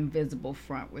I am visible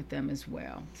front with them as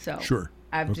well. So sure.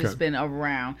 I've just been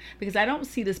around, because I don't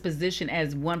see this position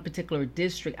as one particular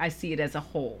district. I see it as a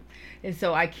whole. And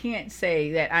so I can't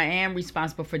say that I am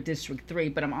responsible for District 3,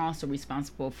 but I'm also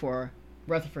responsible for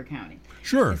Rutherford County.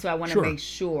 Sure. And so I want to make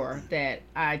sure that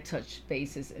I touch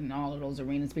bases in all of those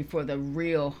arenas before the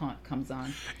real hunt comes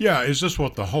on. Yeah, is this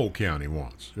what the whole county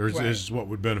wants? Or is this what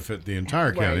would benefit the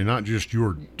entire county, not just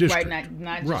your district? Right,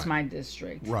 not just my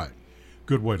district. Right.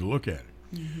 Good way to look at it.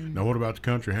 Mm-hmm. Now, what about the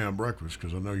country ham breakfast?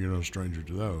 Because I know you're no stranger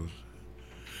to those.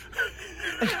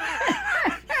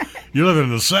 You live in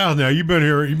the South now. You've been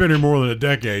here more than a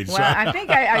decade. Well, so. I think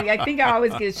I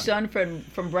always get shunned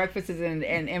from breakfasts and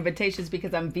invitations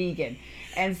because I'm vegan,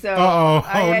 and so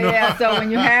no. So when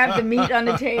you have the meat on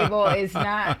the table, it's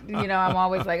not, I'm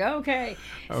always like, okay.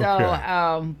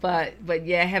 So but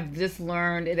yeah, I have just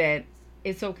learned that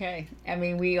it's okay. I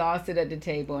mean, we all sit at the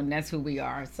table, and that's who we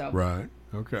are. So right.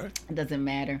 Okay. It doesn't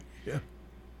matter. Yeah.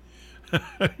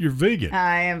 You're vegan.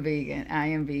 I am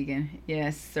vegan.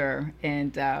 Yes, sir.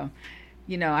 And, I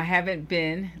haven't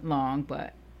been long,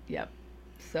 but, yep.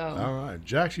 So. All right.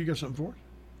 Jax, you got something for us?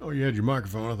 Oh, you had your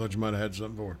microphone. I thought you might have had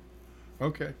something for us.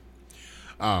 Okay.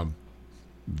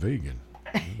 Vegan.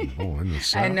 Oh, in the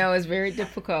South. I know, it's very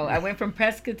difficult. I went from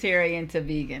pescatarian to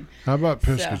vegan. How about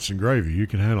biscuits and gravy? You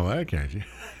can handle that, can't you?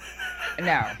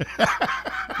 No.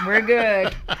 We're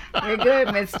good. We're good,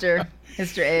 Mr.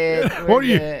 Ed.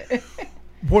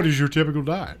 What is your typical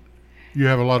diet? You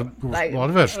have a lot of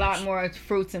vegetables. A lot more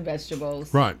fruits and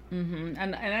vegetables. Right. Mm-hmm.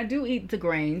 And I do eat the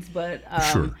grains, but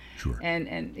sure. And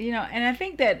and I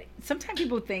think that sometimes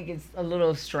people think it's a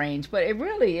little strange, but it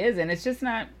really isn't. It's just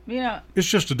not, It's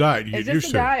just a diet you get used to. It's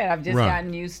just a diet. I've just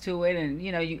gotten used to it, and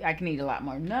I can eat a lot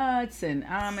more nuts and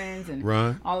almonds and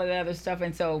all of that other stuff,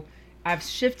 and so I've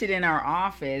shifted in our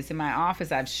office. In my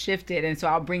office, I've shifted, and so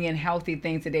I'll bring in healthy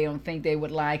things that they don't think they would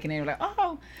like, and they're like,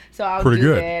 oh, so I'll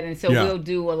do that, and so we'll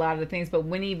do a lot of the things. But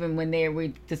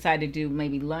we decide to do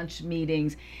maybe lunch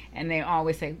meetings, and they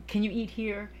always say, can you eat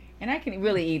here? And I can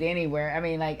really eat anywhere. I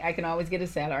mean, like, I can always get a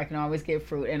salad, I can always get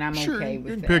fruit, and I'm okay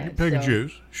with that. Pick and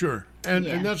choose, sure.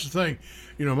 And that's the thing.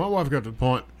 My wife got to the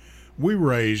point, we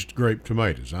raised grape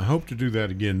tomatoes. I hope to do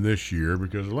that again this year,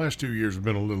 because the last 2 years have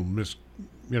been a little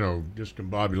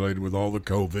discombobulated with all the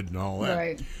COVID and all that.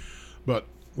 Right. But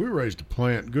we raised a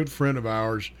plant. Good friend of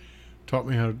ours taught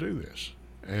me how to do this.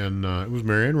 And it was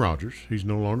Marion Rogers. He's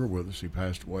no longer with us. He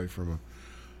passed away from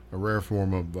a rare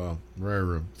form of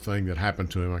rare thing that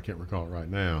happened to him. I can't recall it right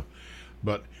now.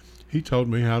 But he taught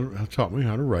me how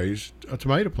to raise a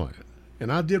tomato plant.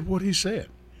 And I did what he said.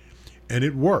 And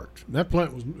it worked. That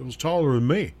plant was taller than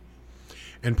me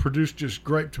and produced just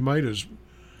grape tomatoes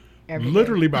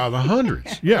literally by the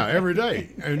hundreds. Yeah, every day.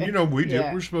 And, we did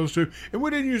what we're supposed to. And we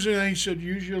didn't use anything. He said,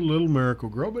 use your little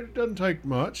Miracle-Gro, but it doesn't take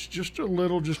much. Just a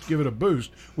little, just to give it a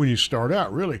boost when you start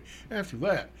out, really. After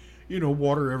that,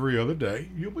 water every other day.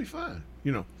 You'll be fine,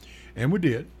 And we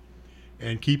did.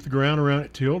 And keep the ground around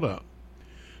it tilled up.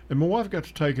 And my wife got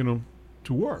to taking them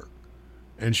to work.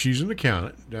 And she's an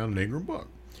accountant down in Ingram Book.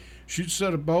 She'd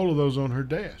set a bowl of those on her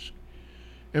desk.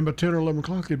 And by 10 or 11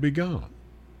 o'clock, they'd be gone.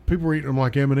 People were eating them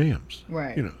like M&Ms.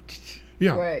 Right.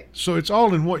 Yeah. Right. So it's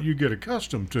all in what you get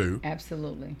accustomed to.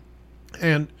 Absolutely.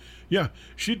 And,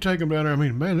 she'd take them down there. I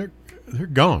mean, man, they're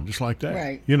gone just like that.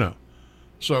 Right.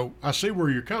 So I see where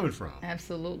you're coming from.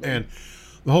 Absolutely. And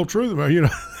the whole truth about,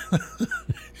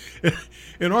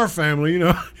 in our family,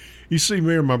 you see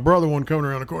me or my brother one coming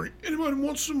around the corner. Anybody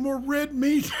want some more red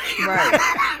meat? Right.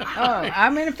 Oh,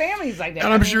 I'm in families like that.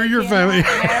 And I'm sure your family.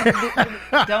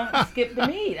 Don't skip the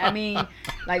meat. I mean,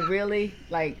 like really,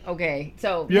 like okay.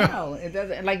 So Yeah. no, it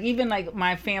doesn't. Like even like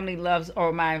my family loves,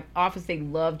 or my office, they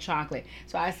love chocolate.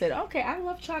 So I said, okay, I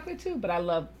love chocolate too, but I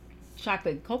love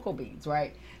chocolate cocoa beans,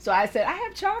 right? So I said, I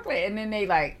have chocolate, and then they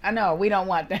like, I know we don't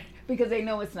want that because they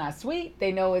know it's not sweet.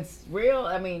 They know it's real.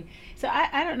 I mean, so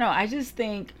I don't know. I just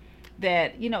think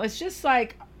that it's just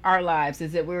like our lives,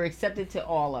 is that we're accepted to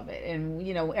all of it, and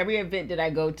every event that I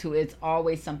go to, it's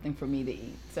always something for me to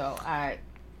eat. So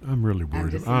I'm really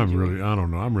worried. I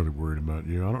don't know. I'm really worried about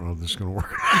you. I don't know if this is going to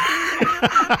work.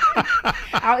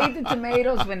 I'll eat the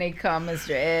tomatoes when they come,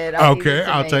 Mr. Ed. Okay,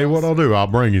 I'll tell you what I'll do. I'll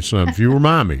bring you some if you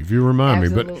remind me.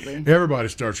 Absolutely. But everybody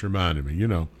starts reminding me.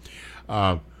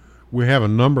 We have a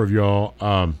number of y'all,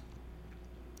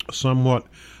 somewhat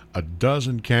a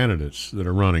dozen candidates that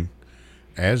are running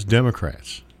as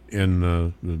Democrats in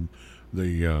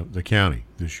the county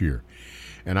this year,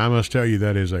 and I must tell you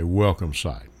that is a welcome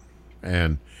sight,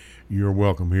 and you're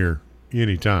welcome here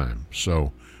anytime.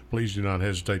 So please do not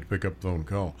hesitate to pick up the phone and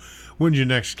call. When's your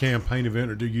next campaign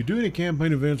event, or do you do any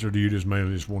campaign events, or do you just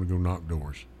mainly just want to go knock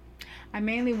doors? I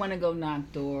mainly want to go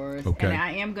knock doors, Okay. and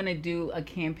I am going to do a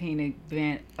campaign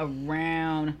event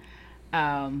around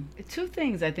two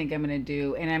things I think I'm going to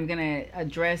do, and I'm going to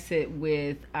address it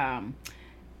with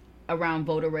around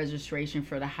voter registration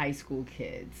for the high school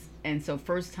kids. And so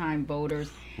first-time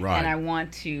voters, Right. And I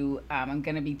want to, I'm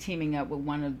going to be teaming up with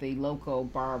one of the local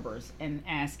barbers and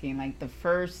asking, like, the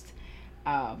first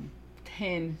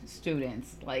 10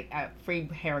 students, like, free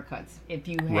haircuts. If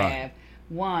you have Right.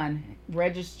 one,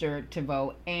 register to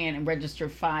vote, and register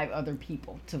 5 other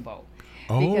people to vote.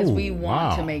 Because we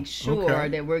want to make sure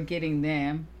that we're getting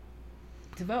them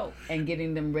to vote and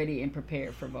getting them ready and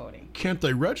prepared for voting. Can't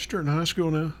they register in high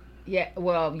school now? Yeah,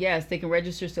 well, yes, they can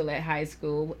register still at high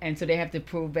school, and so they have to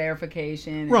prove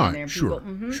verification. Right, And they're sure,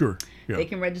 people, sure. Yeah. They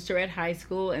can register at high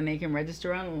school, and they can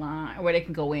register online, or they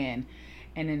can go in,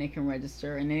 and then they can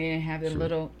register, and they have the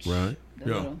little, Right, yeah.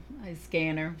 little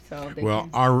scanner, so they Well,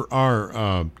 can.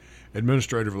 our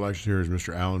administrative election here is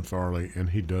Mr. Alan Farley,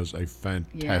 and he does a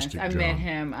fantastic Yes, I job. met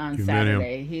him on You met him?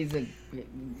 Saturday. He's a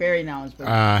very knowledgeable.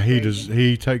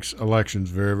 He takes elections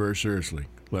very, very seriously.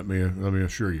 Let me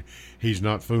assure you, he's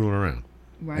not fooling around.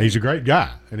 Right. He's a great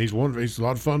guy, and he's a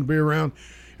lot of fun to be around,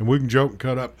 and we can joke and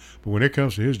cut up. But when it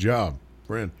comes to his job,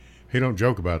 friend, he don't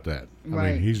joke about that. I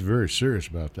Right. mean, he's very serious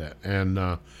about that, and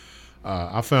I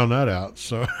found that out.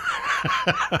 So,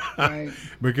 Right.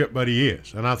 but he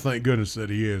is, and I thank goodness that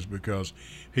he is, because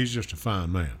he's just a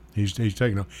fine man. He's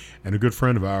taken on, and a good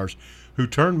friend of ours who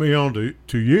turned me on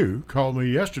to you called me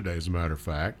yesterday, as a matter of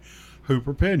fact,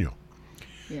 Hooper Peniel.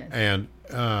 Yes. And,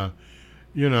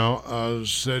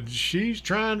 said she's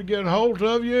trying to get a hold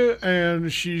of you, and I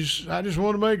just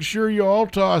want to make sure you all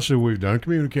talk. I said, we've done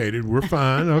communicated. We're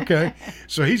fine. Okay.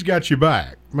 So he's got you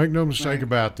back. Make no mistake Right.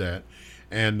 about that.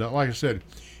 And like I said,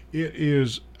 it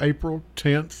is April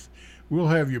 10th. We'll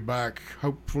have you back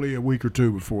hopefully a week or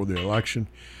two before the election.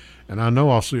 And I know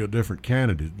I'll see a different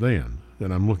candidate then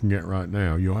than I'm looking at right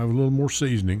now. You'll have a little more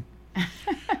seasoning.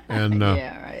 And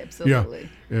yeah, right, absolutely.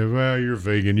 Yeah, well, you're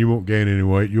vegan. You won't gain any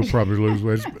weight. You'll probably lose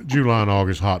weight. It's July and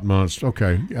August, hot months.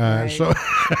 Okay. Right. So,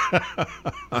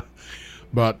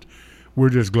 but we're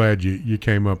just glad you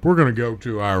came up. We're going to go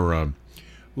to our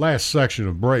last section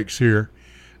of breaks here.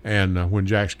 And when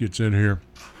Jax gets in here,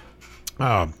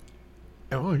 here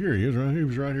he is. Right, he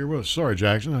was right here with us. Sorry,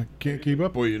 Jackson. I can't keep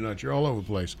up with you tonight. You're all over the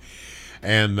place.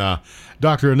 And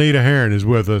Dr. Anita Herron is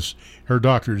with us. Her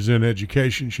doctorate is in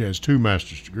education. She has 2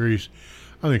 master's degrees.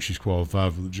 I think she's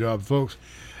qualified for the job, folks.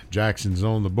 Jackson's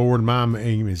on the board. My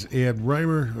name is Ed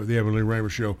Raymer of the Edwin Lee Raymer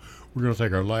Show. We're going to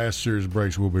take our last series of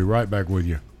breaks. We'll be right back with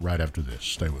you right after this.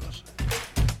 Stay with us.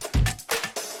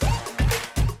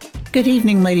 Good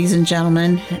evening, ladies and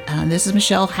gentlemen. This is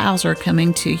Michelle Hauser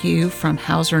coming to you from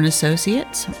Hauser &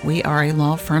 Associates. We are a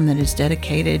law firm that is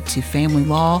dedicated to family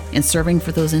law and serving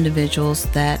for those individuals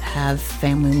that have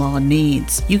family law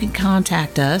needs. You can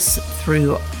contact us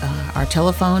through our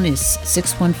telephone is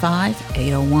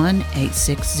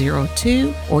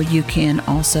 615-801-8602, or you can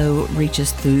also reach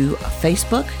us through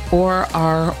Facebook or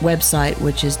our website,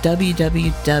 which is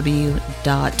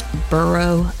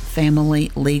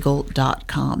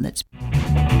www.burrowfamilylegal.com. That's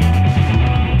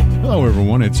Hello,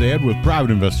 everyone. It's Ed with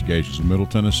Private Investigations in Middle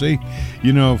Tennessee.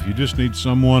 You know, if you just need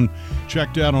someone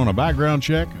checked out on a background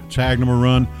check, tag them a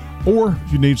run, or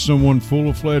if you need someone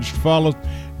full-fledged followed,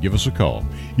 give us a call.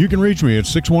 You can reach me at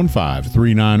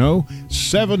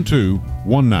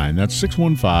 615-390-7219. That's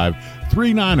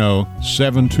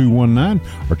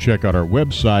 615-390-7219. Or check out our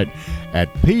website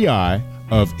at piofmt.com.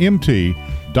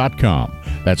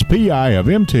 That's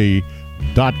piofmt.com.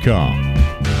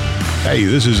 Hey,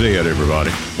 this is Ed, everybody.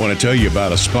 Want to tell you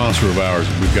about a sponsor of ours.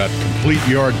 We've got Complete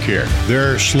Yard Care.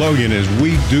 Their slogan is,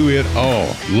 we do it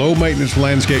all. Low maintenance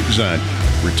landscape design,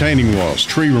 retaining walls,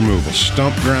 tree removal,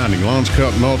 stump grinding, lawns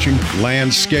cut, mulching,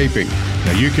 landscaping.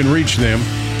 Now you can reach them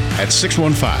at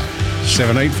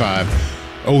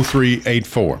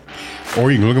 615-785-0384.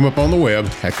 Or you can look them up on the web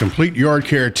at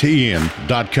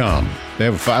CompleteYardCareTN.com. They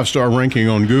have a 5-star ranking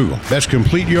on Google. That's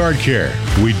Complete Yard Care.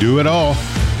 We do it all.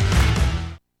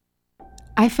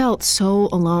 I felt so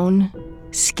alone,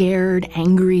 scared,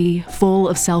 angry, full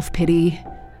of self-pity.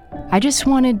 I just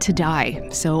wanted to die,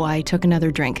 so I took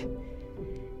another drink.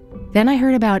 Then I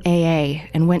heard about AA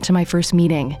and went to my first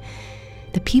meeting.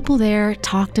 The people there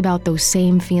talked about those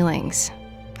same feelings.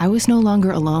 I was no longer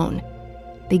alone.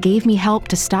 They gave me help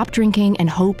to stop drinking and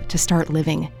hope to start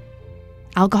living.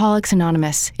 Alcoholics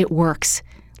Anonymous, it works.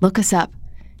 Look us up.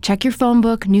 Check your phone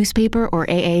book, newspaper, or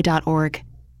aa.org.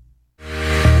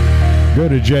 Go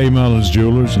to J. Mullins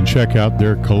Jewelers and check out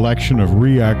their collection of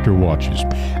reactor watches.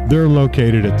 They're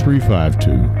located at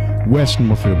 352 West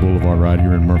Northfield Boulevard right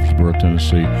here in Murfreesboro,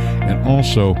 Tennessee. And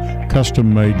also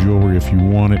custom-made jewelry. If you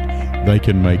want it, they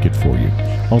can make it for you.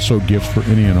 Also gifts for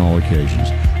any and all occasions.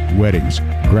 Weddings,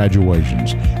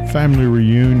 graduations, family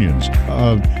reunions,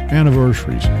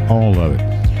 anniversaries, all of it.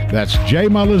 That's J.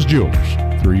 Mullins Jewelers,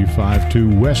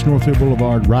 352 West Northfield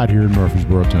Boulevard right here in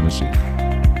Murfreesboro, Tennessee.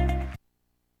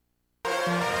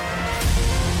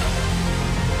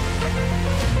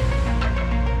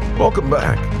 Welcome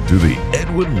back to the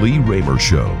Edwin Lee Raymer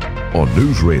Show on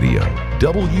News Radio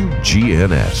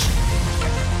WGNS.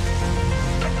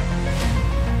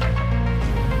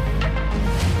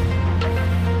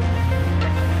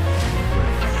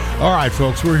 All right,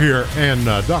 folks, we're here, and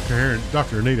Dr.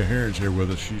 Anita Herron's here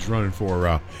with us. She's running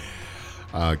for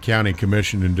County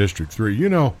Commission in District 3. You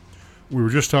know, we were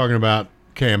just talking about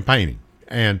campaigning,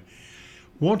 and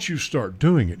once you start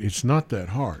doing it, it's not that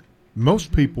hard.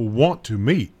 Most people want to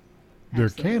meet their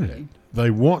candidate.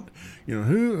 They want,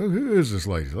 who is this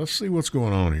lady? Let's see what's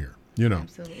going on here,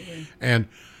 Absolutely. And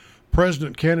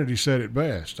President Kennedy said it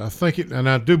best. I think it, and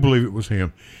I do believe it was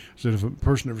him, said if a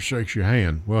person ever shakes your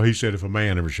hand, well, he said if a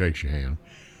man ever shakes your hand,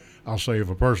 I'll say if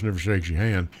a person ever shakes your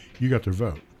hand, you got their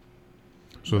vote.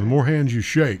 So the more hands you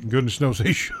shake, goodness knows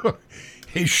he shook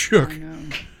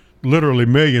literally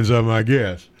millions of them, I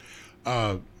guess.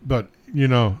 But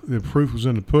the proof was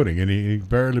in the pudding, and he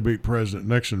barely beat President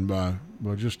Nixon by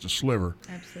just a sliver.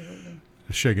 Absolutely.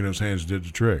 Shaking those hands did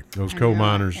the trick. Those coal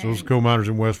miners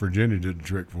in West Virginia did the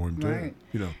trick for him too. Right.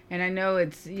 And I know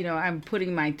it's I'm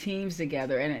putting my teams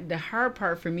together, and the hard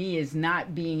part for me is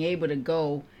not being able to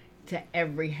go to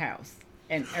every house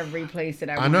and every place that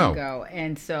I want to go,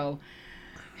 and so.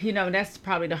 That's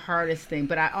probably the hardest thing.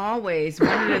 But one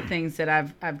of the things that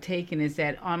I've taken is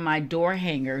that on my door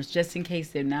hangers, just in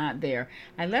case they're not there,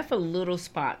 I left a little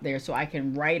spot there so I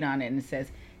can write on it and it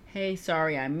says, hey,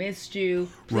 sorry I missed you.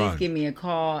 Please give me a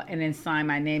call, and then sign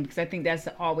my name, because I think that's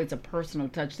always a personal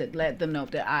touch that let them know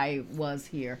that I was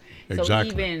here. Exactly.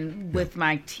 So even with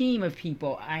my team of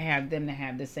people, I have them to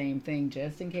have the same thing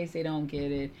just in case they don't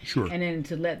get it. Sure. And then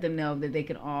to let them know that they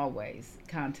can always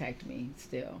contact me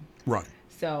still. Right.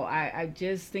 So I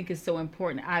just think it's so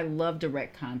important. I love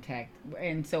direct contact,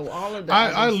 and so all of the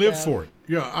I live for it.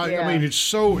 I mean it's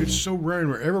so rare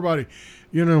where everybody,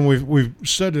 we've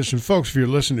said this, and folks, if you're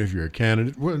listening, if you're a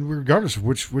candidate, regardless of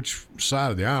which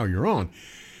side of the aisle you're on,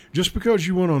 just because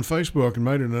you went on Facebook and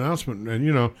made an announcement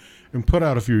and and put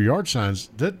out a few yard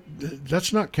signs,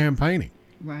 that's not campaigning.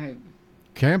 Right.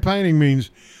 Campaigning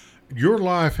means your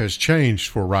life has changed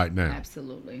for right now.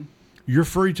 Absolutely. Your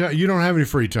free time, you don't have any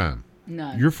free time.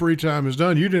 None. Your free time is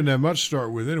done. You didn't have much to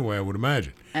start with anyway, I would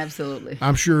imagine. Absolutely.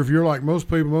 I'm sure if you're like most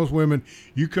people, most women,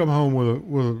 you come home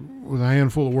with a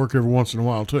handful of work every once in a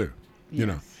while too.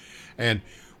 Yes. And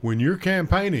when you're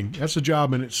campaigning, that's a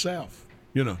job in itself.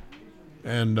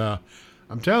 And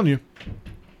I'm telling you,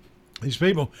 these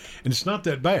people, and it's not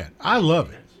that bad. I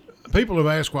love it. People have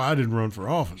asked why I didn't run for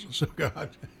office. I said, God,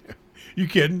 you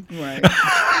kidding? Right.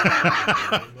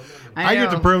 I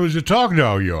get the privilege of talking to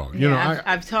all y'all.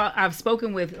 I've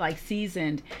spoken with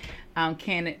seasoned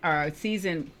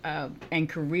seasoned and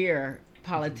career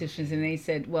politicians, and they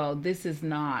said, well, this is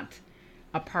not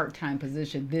a part-time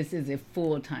position. This is a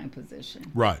full-time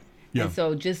position. Right. Yeah. And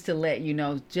so just to let you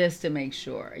know, just to make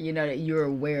sure, that you're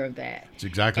aware of that. That's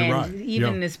exactly right.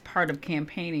 Even this part of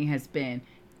campaigning has been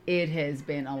it has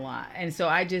been a lot. And so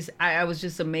I was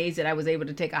just amazed that I was able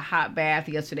to take a hot bath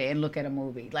yesterday and look at a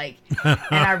movie. And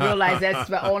I realized that's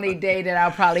the only day that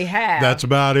I'll probably have. That's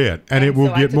about it. And it will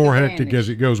so I get took more advantage. hectic as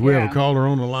it goes. We have Yeah. a caller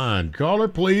on the line. Caller,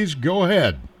 please go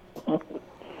ahead.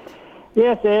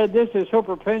 Yes, Ed, this is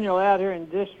Hooper Peniel out here in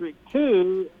District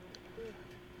 2.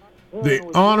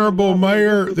 The Honorable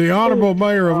Mayor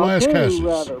of Las Two, Casas.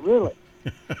 rather, really,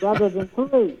 rather than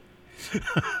three.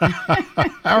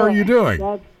 How are you doing?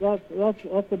 That's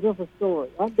a different story.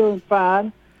 I'm doing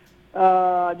fine.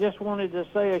 I just wanted to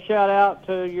say a shout out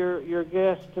to your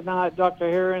guest tonight, Dr.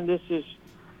 Heron. This is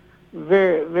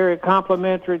very, very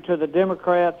complimentary to the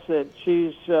Democrats that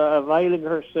she's availing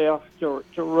herself to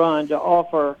run, to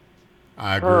offer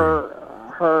I agree.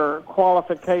 her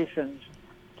qualifications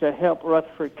to help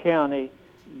Rutherford County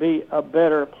be a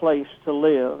better place to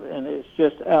live, and it's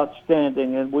just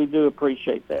outstanding, and we do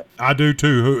appreciate that. I do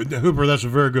too, Hooper. That's a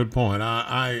very good point.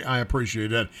 I appreciate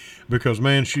that because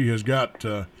man, she's got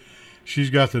the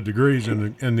degrees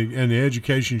and the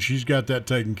education. She's got that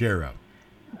taken care of.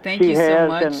 Thank She you has, so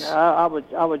much.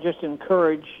 and I would just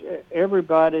encourage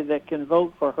everybody that can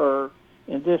vote for her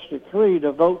in District 3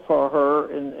 to vote for her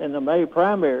in the May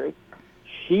primary.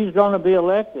 She's going to be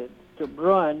elected to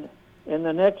run in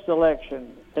the next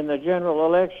election, in the general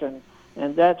election,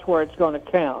 and that's where it's going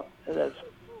to count.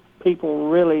 People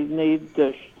really need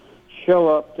to show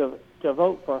up to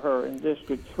vote for her in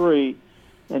District 3.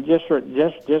 And just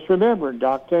remember,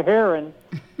 Dr. Heron,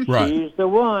 Right. she's the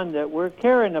one that we're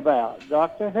caring about,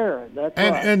 Dr. Heron. That's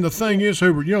right. And the thing is,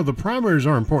 Hooper, the primaries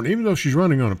are important. Even though she's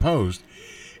running unopposed,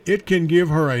 it can give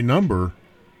her a number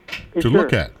to Sure.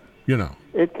 look at.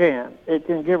 It can. It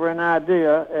can give her an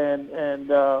idea, and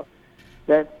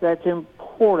that's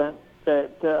important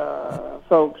that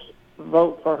folks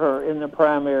vote for her in the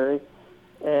primary,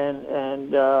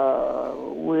 and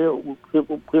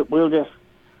we'll just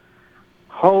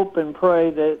hope and pray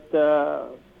that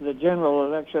the general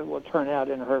election will turn out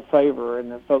in her favor,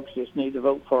 and the folks just need to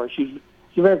vote for her. She's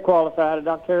very qualified.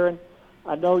 Dr. Heron,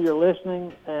 I know you're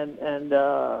listening, and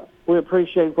we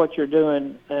appreciate what you're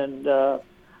doing, and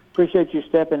appreciate you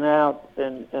stepping out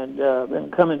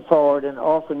and coming forward and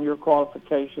offering your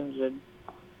qualifications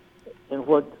and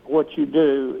what you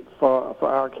do for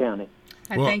our county.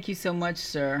 I Well- thank you so much,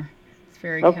 sir. It's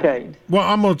very Okay. kind. Well,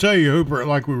 I'm going to tell you, Hooper,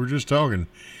 like we were just talking,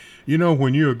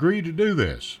 when you agree to do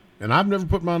this, and've never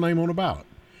put my name on a ballot,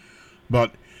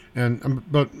 but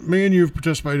me and you have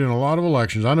participated in a lot of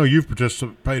elections. I know you've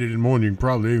participated in more than you can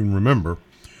probably even remember,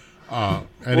 and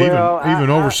even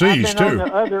overseas I've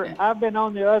been too. I've been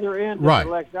on the other end Right. of the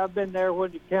election. I've been there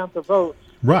when you count the votes.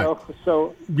 Right.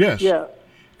 So Yes. yeah.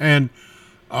 And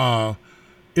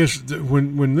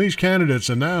when these candidates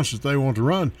announce that they want to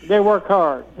run, They work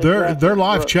hard. their Exactly.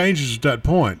 life Look, changes at that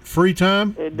point. Free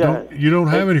time, It does. you don't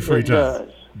have any free It time. does.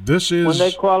 This is When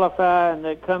they qualify and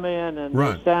they come in and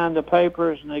Right. they sign the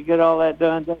papers and they get all that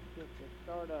done, that's just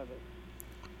the start of it.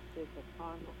 It's a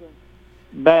constant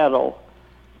battle,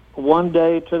 one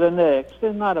day to the next.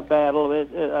 It's not a battle.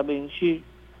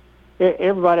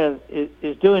 Everybody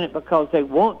is doing it because they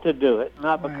want to do it,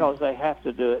 not Right. because they have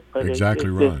to do it. But Exactly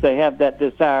it's right. just they have that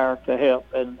desire to help,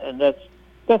 and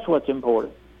that's what's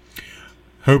important.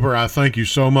 Hooper, I thank you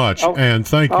so much, Oh, and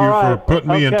thank you all for right. putting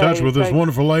me in Okay, touch with this thank-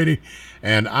 wonderful lady.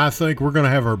 And I think we're going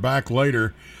to have her back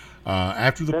later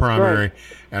after the That's primary, great.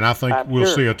 and I think I'm we'll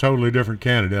sure. see a totally different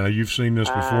candidate. Now, you've seen this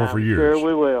before for I'm years. Sure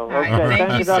we will. right. Okay, Thank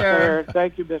thank you, you, Dr. sir. Harris.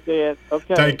 Thank you, Mr. Ed.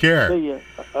 Okay. Take care. See you.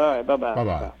 All right. Bye-bye.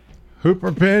 Bye-bye.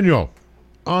 Hooper Peniel,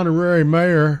 honorary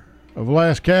mayor of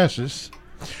Las Casas.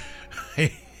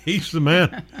 He's the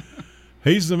man.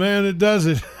 He's the man that does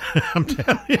it. I'm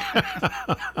telling you.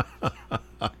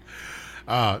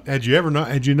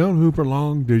 Had you known Hooper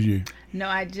long? Did you? No,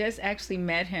 I just actually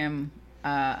met him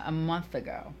a month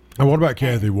ago, And what about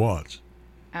Kathy Watts?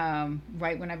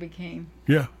 right when I became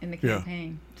Yeah. in the Yeah.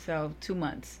 campaign. So 2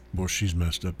 months. Boy, she's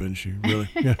messed up, isn't she? Really?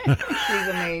 Yeah. She's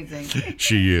amazing.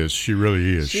 She is. She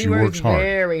really is. She works hard.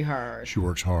 very hard. She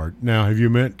works hard. Now, have you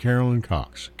met Carolyn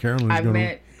Cox? Carolyn's I've going to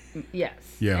met, yes.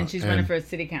 Yeah, And she's running and- for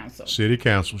city council. city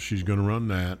council. She's going to run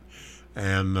that,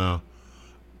 and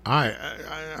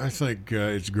I think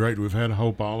it's great. We've had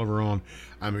Hope Oliver on.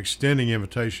 I'm extending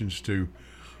invitations to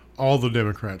all the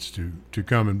Democrats to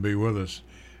come and be with us,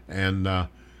 and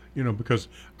because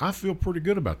I feel pretty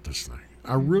good about this thing.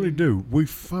 I really do. We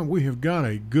have got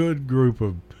a good group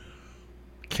of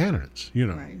candidates.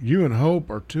 Right. You and Hope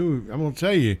are two. I'm going to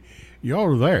tell you, y'all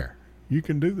are there. You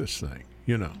can do this thing.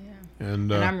 Yeah.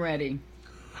 And And I'm ready.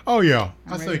 oh yeah,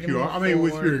 I'm I ready think to you are. move I mean,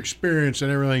 with your forward. experience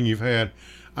and everything you've had,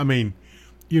 I mean,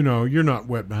 you know, you're not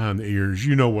wet behind the ears.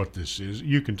 You know what this is.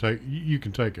 You can take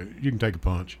a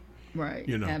punch. Right.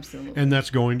 You know, Absolutely. and that's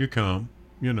going to come.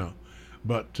 You know,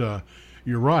 but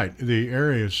you're right. The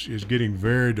area is getting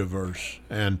very diverse,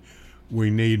 and we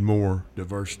need more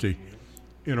diversity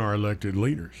in our elected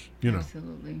leaders. You know,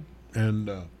 Absolutely. and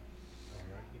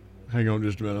hang on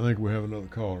just a minute. I think we have another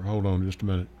caller. Hold on just a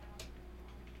minute.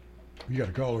 You got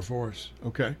a caller for us?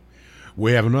 Okay.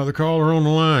 We have another caller on the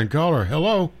line. Caller,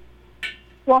 hello.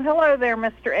 Well, hello there,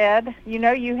 Mr. Ed. You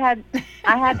know,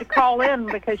 I had to call in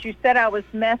because you said I was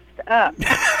messed up.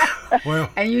 Well,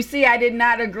 And you see, I did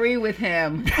not agree with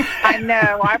him. I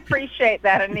know. I appreciate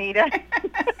that, Anita.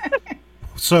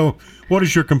 so what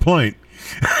is your complaint?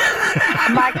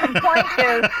 My complaint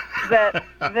is that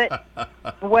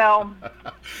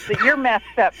you're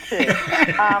messed up too.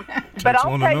 But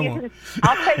I'll tell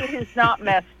you who's not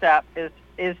messed up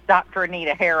is Dr.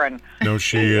 Anita Herron. No,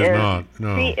 she is not.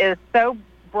 No. She is so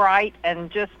bright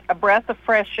and just a breath of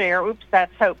fresh air. Oops,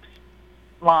 that's Hope's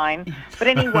line. But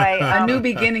anyway, A new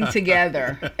beginning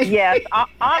together. yes.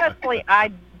 Honestly,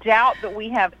 I doubt that we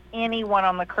have anyone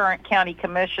on the current county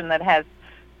commission that has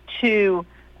 2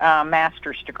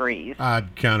 master's degrees.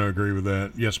 I'd kind of agree with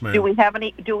that. Yes, ma'am. Do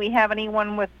we have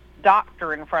anyone with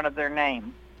doctor in front of their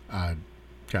name? I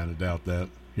kind of doubt that.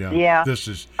 Yeah. Yeah. This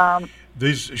is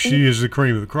she is the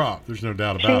cream of the crop. There's no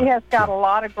doubt about it. She has got a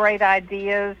lot of great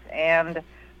ideas, and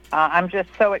I'm just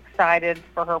so excited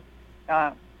for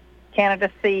her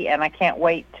candidacy, and I can't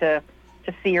wait to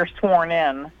see her sworn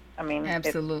in. I mean,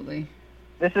 Absolutely.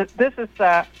 this is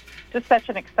just such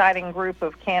an exciting group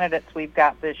of candidates we've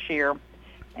got this year,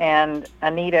 and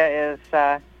Anita is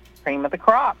cream of the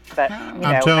crop. But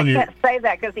I can't say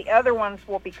that because the other ones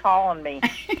will be calling me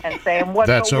and saying, "What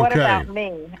about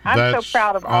me?" I'm so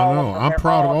proud of all of them. I'm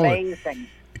proud of all amazing.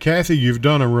 Kathy, you've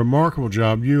done a remarkable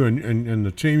job. You and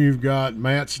the team you've got.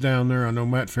 Matt's down there. I know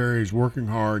Matt Ferry is working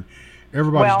hard.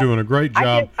 Everybody's doing a great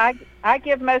job. I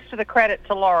give most of the credit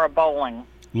to Laura Bowling.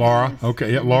 Laura,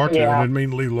 okay, yeah, Laura too. Yeah. I didn't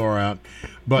mean to leave Laura out,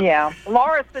 but yeah,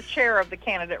 Laura's the chair of the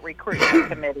candidate recruitment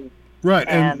committee. Right,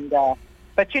 and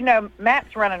but you know,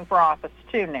 Matt's running for office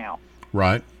too now.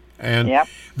 Right, and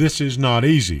this is not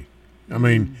easy. I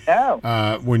mean,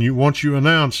 once you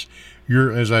announce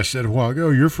as I said a while ago,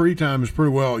 your free time is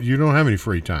pretty well. You don't have any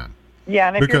free time. Yeah,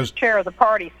 and if you're the chair of the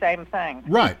party, same thing.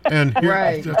 Right, and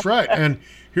that's right. And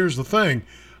here's the thing,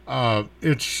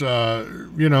 it's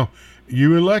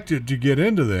you elected to get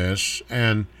into this,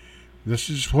 and this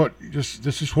is what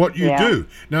you do.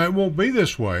 Now it won't be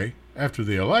this way after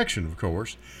the election, of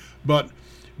course, but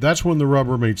that's when the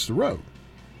rubber meets the road.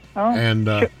 Oh,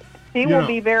 and she will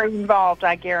be very involved,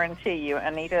 I guarantee you.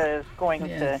 Anita is going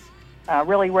to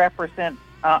really represent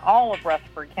all of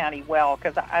Rutherford County well,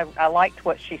 because I liked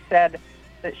what she said,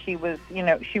 that she was,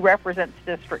 she represents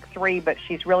District 3, but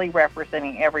she's really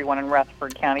representing everyone in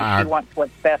Rutherford County. She wants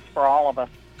what's best for all of us.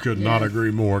 Could not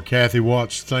agree more. Kathy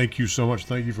Watts, thank you so much.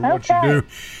 Thank you for what you do.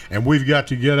 And we've got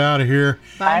to get out of here.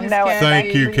 I know it.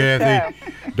 Thank you, Kathy.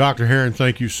 Dr. Herron,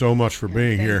 thank you so much for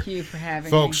being here. Thank you for having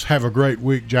me. Folks, have a great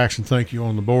week. Jackson, thank you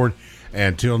on the board.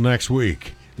 Until next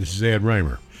week, this is Ed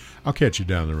Raymer. I'll catch you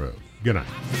down the road. Good night.